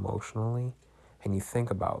 physically, emotionally, and you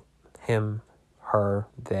think about him, her,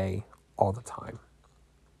 they all the time.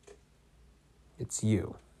 It's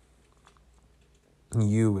you.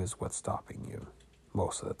 You is what's stopping you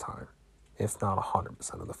most of the time, if not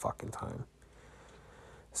 100% of the fucking time.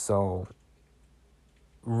 So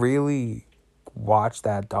really watch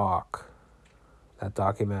that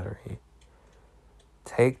documentary.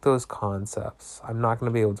 Take those concepts. I'm not going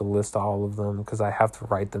to be able to list all of them because I have to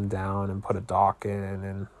write them down and put a doc in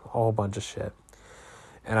and a whole bunch of shit.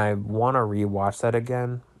 And I want to rewatch that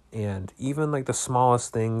again. And even like the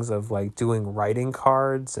smallest things of like doing writing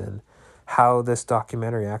cards and how this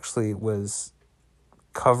documentary actually was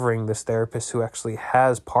covering this therapist who actually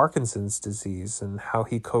has Parkinson's disease and how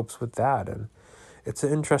he copes with that. And it's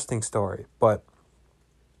an interesting story. But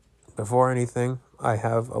before anything, I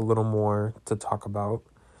have a little more to talk about.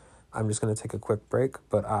 I'm just going to take a quick break,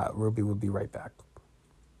 but Ruby will be right back.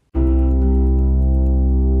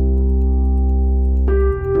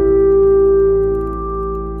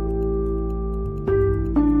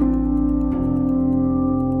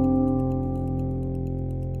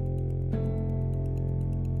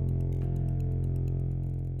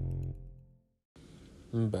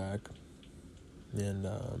 I'm back. And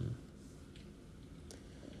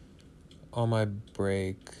on my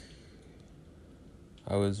break,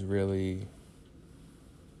 I was really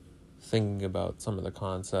thinking about some of the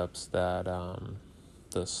concepts that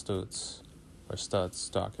the Stutz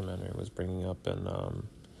documentary was bringing up. And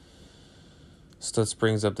Stutz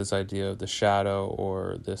brings up this idea of the shadow,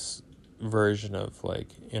 or this version of like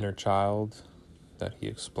inner child that he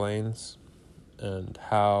explains, and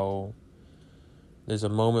how there's a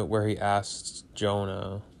moment where he asks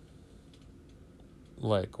Jonah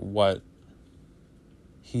like what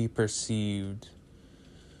he perceived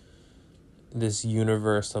this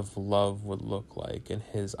universe of love would look like in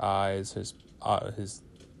his eyes, his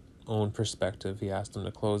own perspective. He asked him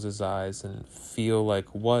to close his eyes and feel like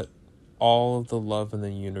what all of the love in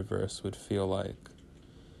the universe would feel like,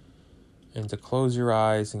 and to close your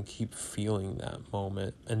eyes and keep feeling that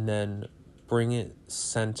moment, and then bring it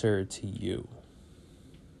center to you,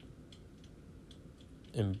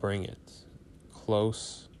 and bring it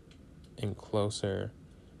close and closer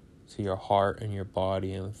to your heart and your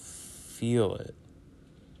body and feel it.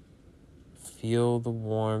 Feel the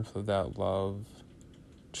warmth of that love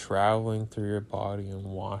traveling through your body and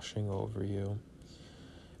washing over you.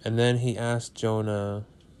 And then he asked Jonah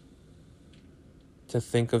to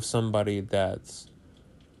think of somebody that's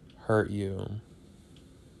hurt you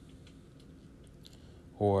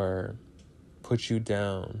or put you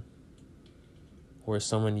down, or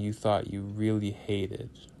someone you thought you really hated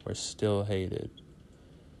or still hated.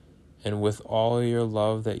 And with all your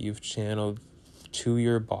love that you've channeled to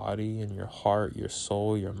your body and your heart, your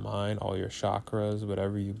soul, your mind, all your chakras,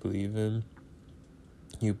 whatever you believe in,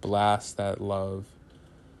 you blast that love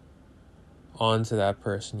onto that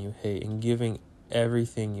person you hate and giving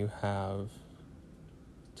everything you have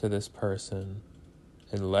to this person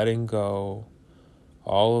and letting go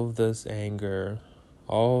all of this anger,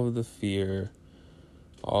 all of the fear,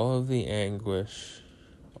 all of the anguish,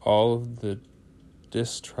 all of the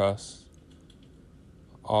distrust,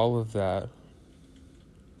 all of that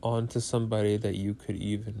onto somebody that you could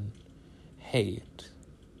even hate,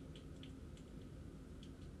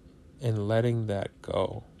 and letting that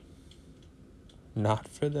go. Not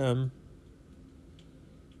for them,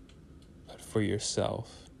 but for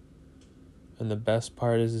yourself. And the best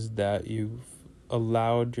part is that you've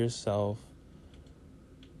allowed yourself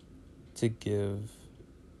to give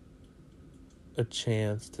a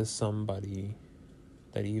chance to somebody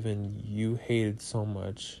that even you hated so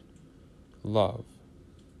much love.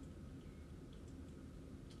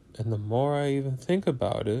 And the more I even think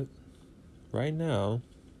about it right now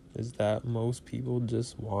is that most people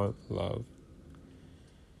just want love.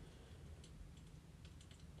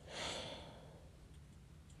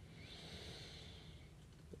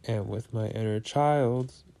 And with my inner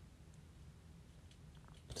child,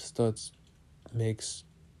 makes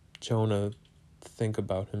Jonah think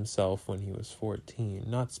about himself when he was 14.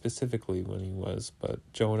 Not specifically when he was, but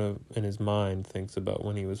Jonah in his mind thinks about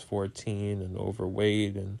when he was 14 and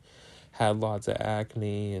overweight and had lots of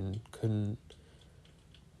acne and couldn't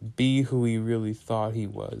be who he really thought he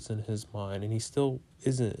was in his mind. And he still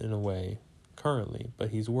isn't in a way currently, but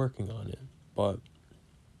he's working on it. But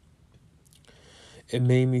it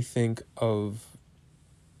made me think of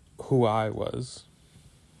who I was.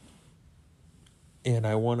 And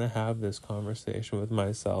I want to have this conversation with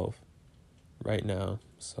myself right now.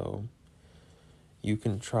 So you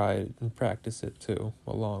can try it and practice it too,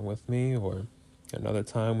 along with me, or another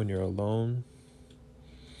time when you're alone.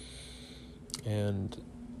 And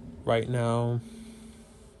right now,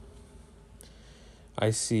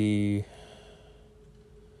 I see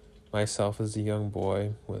myself as a young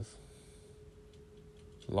boy with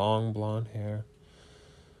long blonde hair.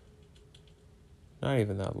 Not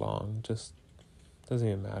even that long, just doesn't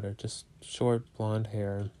even matter, just short blonde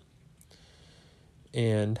hair.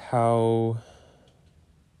 And how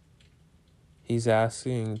he's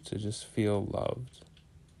asking to just feel loved.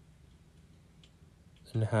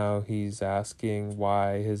 And how he's asking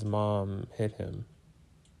why his mom hit him.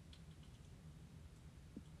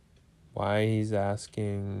 Why he's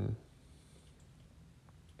asking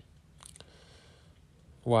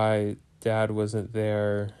why dad wasn't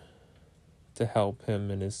there to help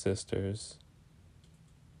him and his sisters.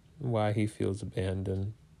 Why he feels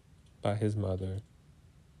abandoned by his mother.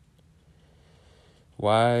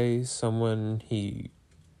 Why someone he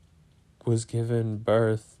was given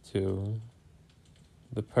birth to,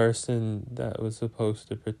 the person that was supposed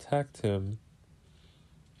to protect him,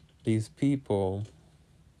 these people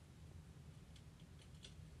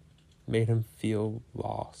made him feel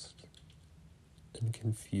lost and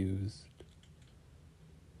confused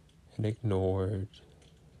and ignored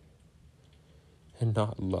and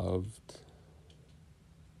not loved.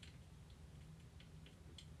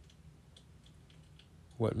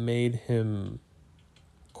 What made him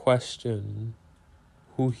question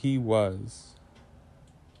who he was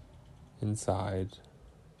inside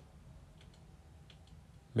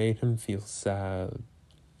made him feel sad,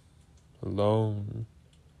 alone,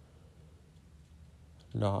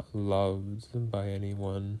 not loved by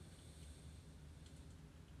anyone.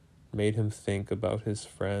 Made him think about his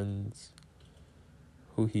friends,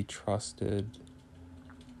 who he trusted.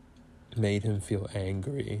 Made him feel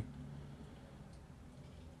angry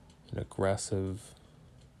and aggressive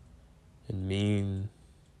and mean,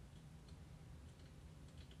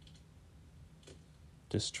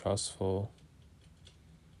 distrustful,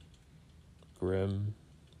 grim,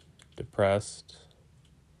 depressed,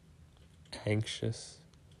 anxious,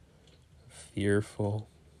 fearful,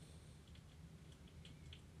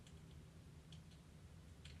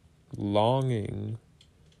 longing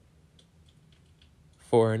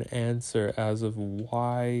for an answer as of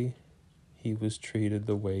why he was treated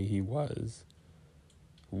the way he was,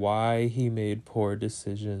 why he made poor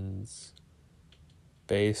decisions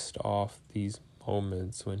based off these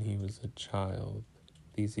moments when he was a child,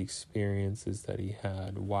 these experiences that he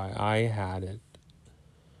had, why I had it,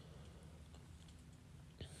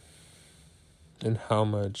 and how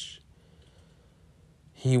much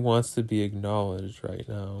he wants to be acknowledged right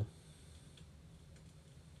now.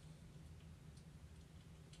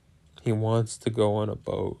 He wants to go on a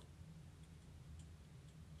boat.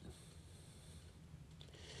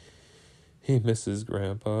 He misses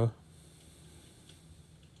Grandpa.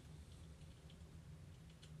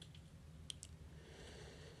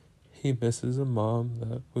 He misses a mom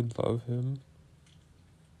that would love him.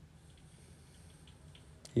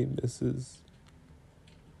 He misses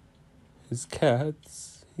his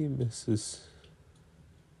cats. He misses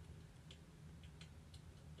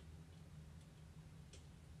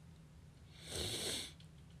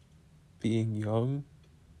being young.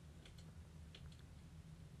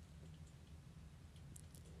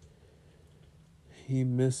 He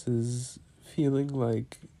misses feeling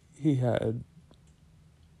like he had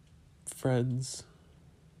friends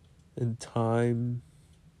and time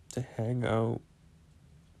to hang out.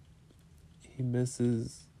 He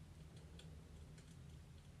misses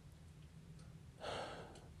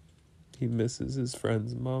his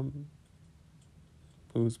friend's mom,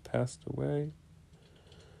 who's passed away.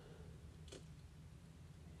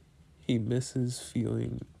 He misses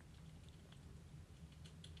feeling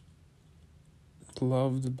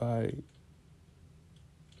loved by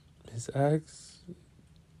his ex,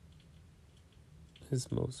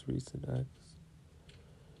 his most recent ex.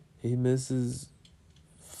 He misses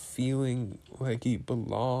feeling like he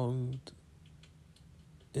belonged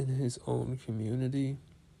in his own community.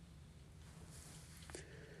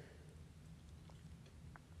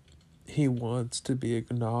 He wants to be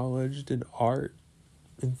acknowledged in art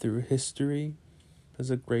and through history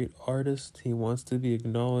as a great artist. He wants to be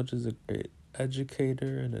acknowledged as a great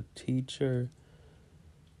educator and a teacher.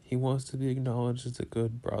 He wants to be acknowledged as a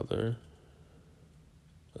good brother,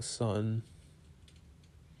 a son,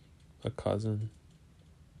 a cousin,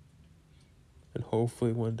 and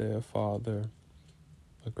hopefully one day a father,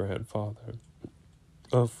 a grandfather,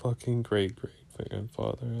 a fucking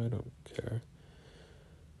great-great-grandfather. I don't care.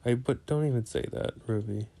 But don't even say that,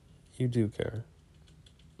 Ruby. You do care.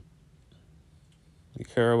 You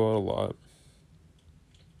care about a lot.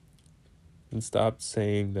 And stop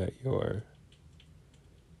saying that you're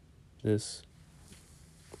this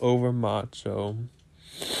over macho,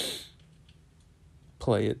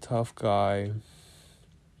 play it tough guy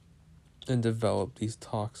and develop these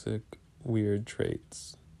toxic, weird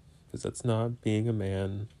traits. Because that's not being a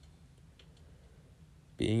man.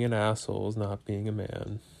 Being an asshole is not being a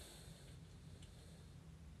man.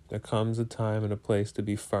 There comes a time and a place to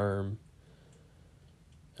be firm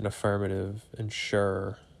and affirmative and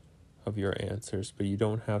sure of your answers, but you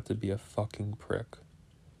don't have to be a fucking prick.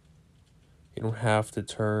 You don't have to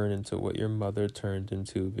turn into what your mother turned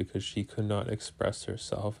into because she could not express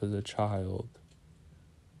herself as a child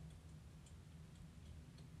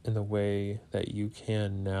in the way that you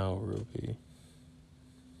can now, Ruby.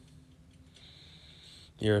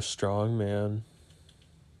 You're a strong man.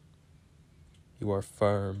 You are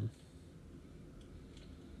firm.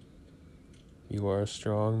 You are a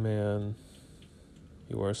strong man.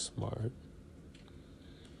 You are smart.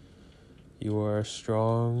 You are a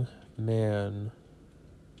strong man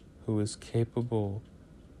who is capable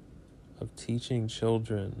of teaching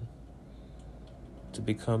children to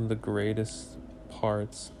become the greatest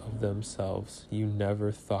parts of themselves. You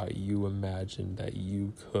never thought you imagined that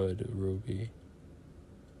you could, Ruby.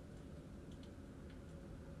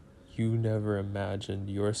 You never imagined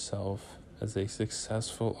yourself as a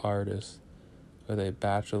successful artist with a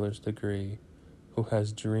bachelor's degree who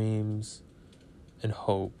has dreams and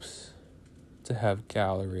hopes to have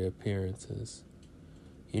gallery appearances.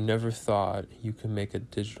 You never thought you could make a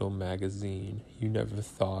digital magazine. You never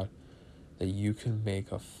thought that you can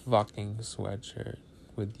make a fucking sweatshirt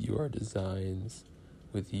with your designs,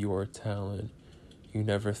 with your talent. You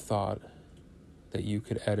never thought that you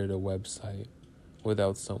could edit a website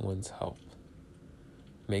without someone's help.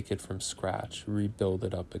 Make it from scratch, rebuild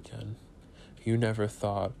it up again. You never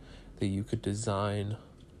thought that you could design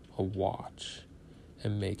a watch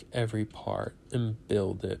and make every part and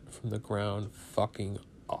build it from the ground fucking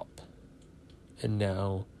up. And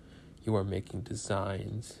now you are making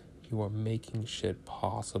designs. You are making shit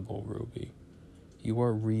possible, Ruby. You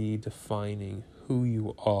are redefining who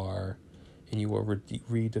you are, and you are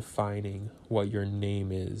redefining what your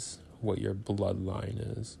name is, what your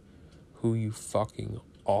bloodline is, who you fucking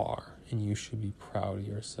are, and you should be proud of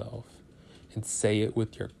yourself. And say it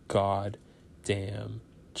with your goddamn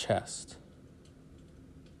chest.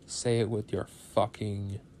 Say it with your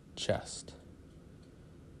fucking chest.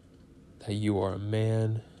 That you are a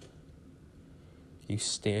man. You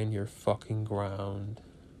stand your fucking ground.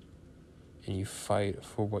 And you fight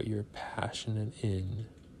for what you're passionate in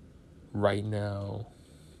right now.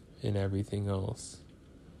 And everything else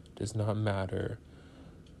does not matter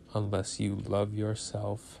unless you love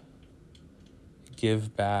yourself,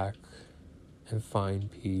 give back, and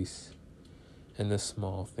find peace in the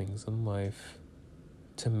small things in life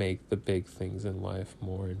to make the big things in life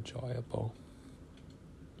more enjoyable.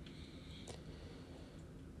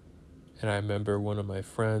 And I remember one of my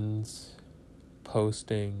friends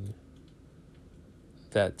posting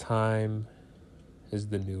that time is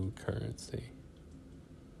the new currency.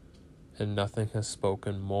 And nothing has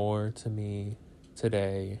spoken more to me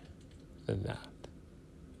today than that.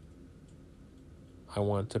 I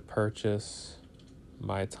want to purchase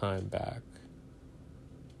my time back.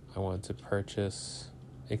 I want to purchase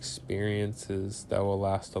experiences that will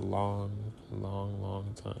last a long, long,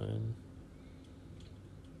 long time.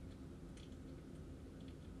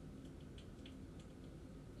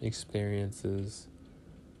 Experiences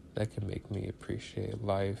that can make me appreciate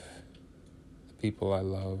life, the people I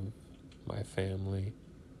love, my family,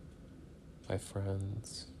 my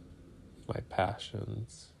friends, my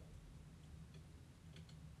passions,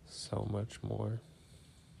 so much more.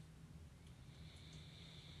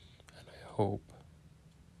 And I hope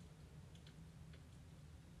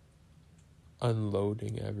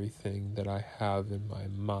unloading everything that I have in my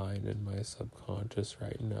mind and my subconscious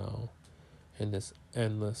right now in this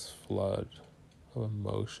endless flood of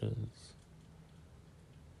emotions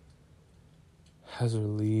has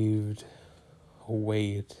relieved a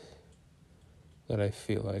weight that I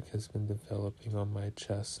feel like has been developing on my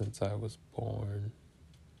chest since I was born.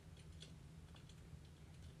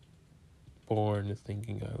 Born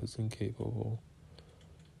thinking I was incapable.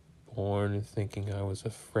 Born thinking I was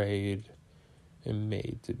afraid and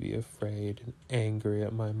made to be afraid and angry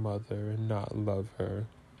at my mother and not love her.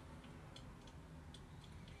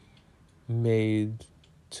 Made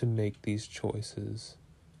to make these choices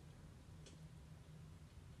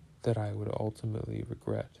that I would ultimately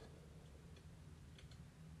regret.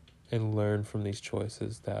 And learn from these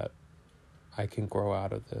choices that I can grow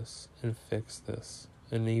out of this and fix this.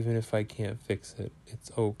 And even if I can't fix it,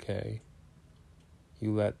 it's okay.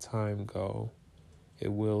 You let time go.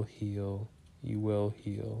 It will heal. You will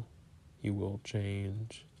heal. You will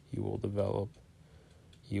change. You will develop.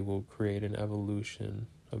 You will create an evolution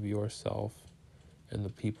of yourself and the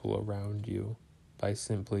people around you by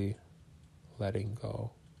simply letting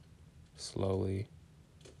go. Slowly,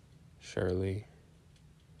 surely,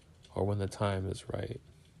 or when the time is right,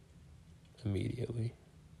 immediately.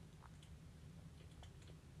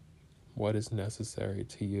 What is necessary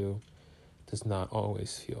to you does not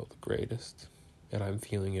always feel the greatest, and I'm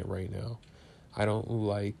feeling it right now. I don't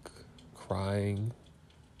like crying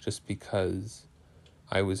just because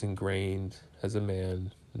I was ingrained as a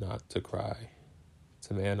man not to cry,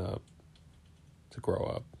 to man up, to grow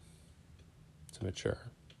up, to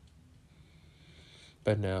mature.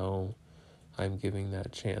 But now I'm giving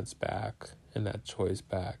that chance back and that choice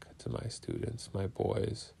back to my students, my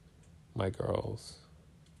boys, my girls,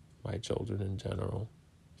 my children in general,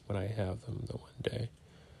 when I have them the one day,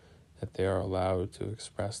 that they are allowed to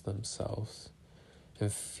express themselves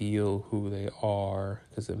and feel who they are,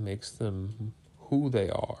 because it makes them who they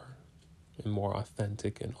are and more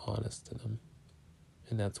authentic and honest to them.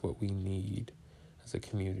 And that's what we need as a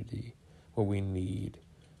community, what we need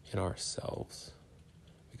in ourselves.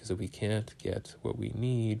 Because if we can't get what we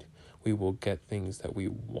need, we will get things that we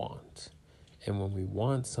want. And when we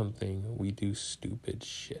want something, we do stupid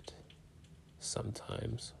shit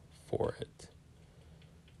sometimes for it.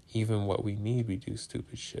 Even what we need, we do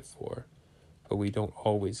stupid shit for. But we don't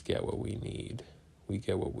always get what we need. We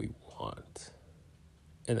get what we want.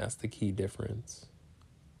 And that's the key difference.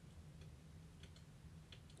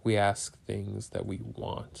 We ask things that we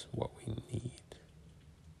want, what we need.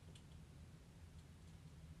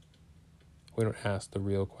 We don't ask the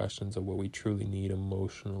real questions of what we truly need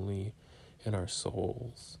emotionally in our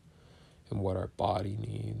souls and what our body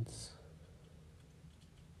needs.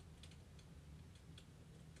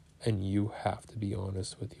 And you have to be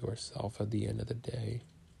honest with yourself at the end of the day.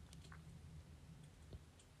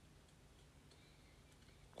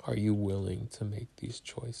 Are you willing to make these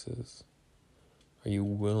choices? Are you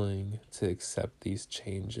willing to accept these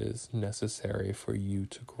changes necessary for you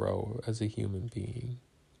to grow as a human being?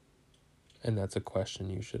 And that's a question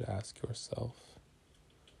you should ask yourself.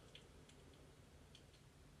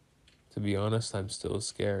 To be honest, I'm still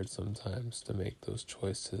scared sometimes to make those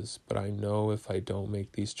choices, but I know if I don't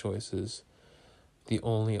make these choices, the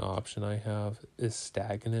only option I have is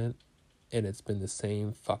stagnant, and it's been the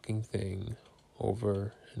same fucking thing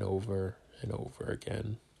over and over and over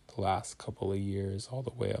again the last couple of years, all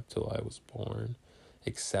the way up till I was born,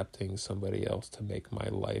 accepting somebody else to make my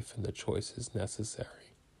life and the choices necessary.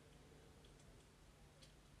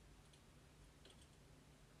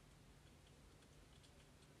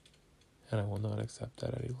 And I will not accept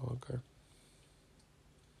that any longer.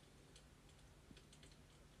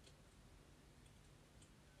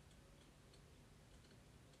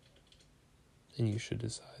 And you should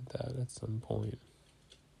decide that at some point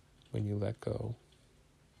when you let go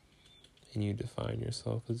and you define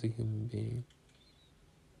yourself as a human being.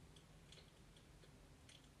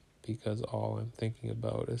 Because all I'm thinking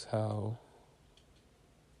about is how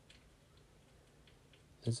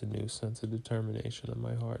there's a new sense of determination in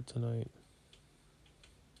my heart tonight.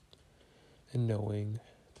 And knowing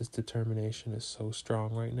this determination is so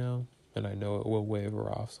strong right now, and I know it will waver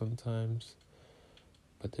off sometimes,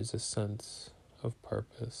 but there's a sense of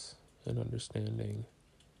purpose and understanding.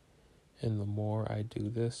 And the more I do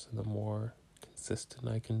this, and the more consistent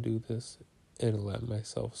I can do this, and let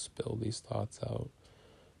myself spill these thoughts out,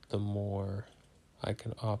 the more I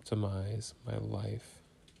can optimize my life.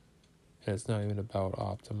 And it's not even about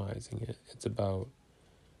optimizing it. It's about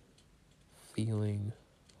feeling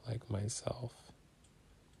like myself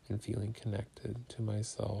and feeling connected to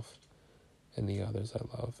myself and the others I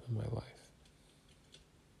love in my life.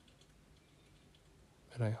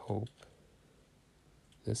 And I hope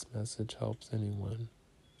this message helps anyone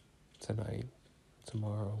tonight,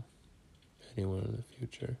 tomorrow, anyone in the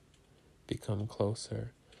future become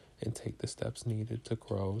closer and take the steps needed to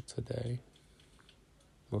grow today.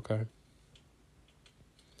 Okay?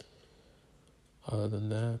 Other than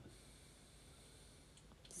that,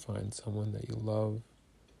 find someone that you love.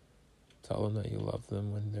 Tell them that you love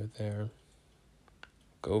them when they're there.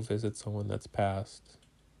 Go visit someone that's passed.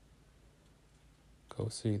 Go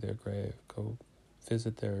see their grave. Go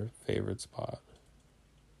visit their favorite spot.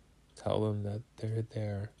 Tell them that they're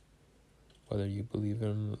there. Whether you believe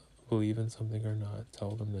in something or not,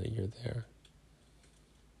 tell them that you're there.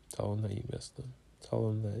 Tell them that you miss them. Tell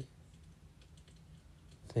them that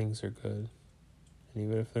things are good. And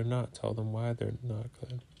even if they're not, tell them why they're not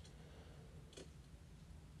good.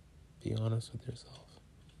 Be honest with yourself.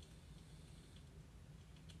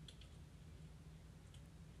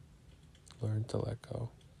 Learn to let go.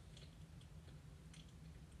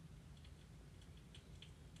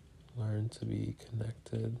 Learn to be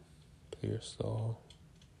connected to your soul,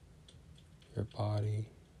 your body,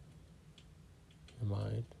 your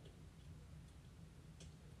mind,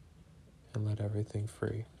 and let everything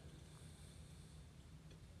free.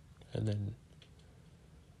 And then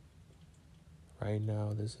right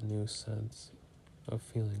now there's a new sense of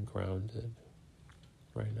feeling grounded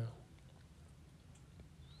right now.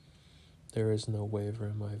 There is no waver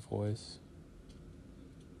in my voice.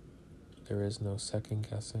 There is no second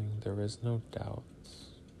guessing. There is no doubts.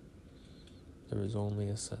 There is only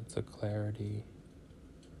a sense of clarity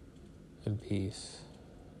and peace.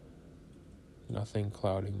 Nothing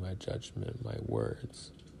clouding my judgment, my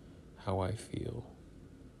words, how I feel.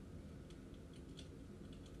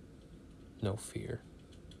 No fear.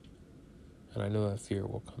 And I know that fear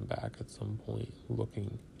will come back at some point,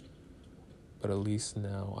 but at least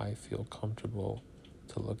now I feel comfortable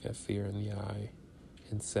to look at fear in the eye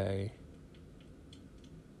and say,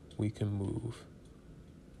 we can move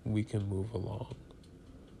along.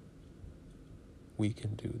 We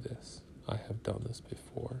can do this. I have done this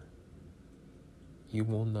before. You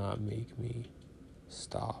will not make me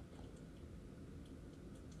stop.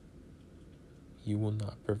 You will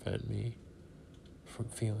not prevent me from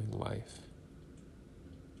feeling life.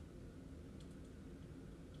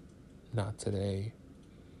 Not today,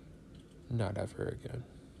 not ever again.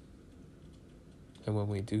 And when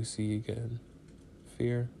we do see again,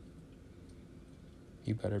 fear,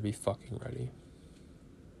 you better be fucking ready.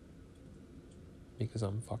 Because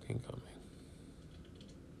I'm fucking coming.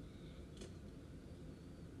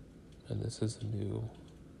 And this is a new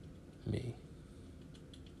me.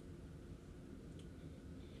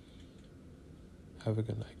 Have a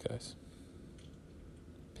good night, guys.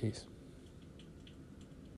 Peace.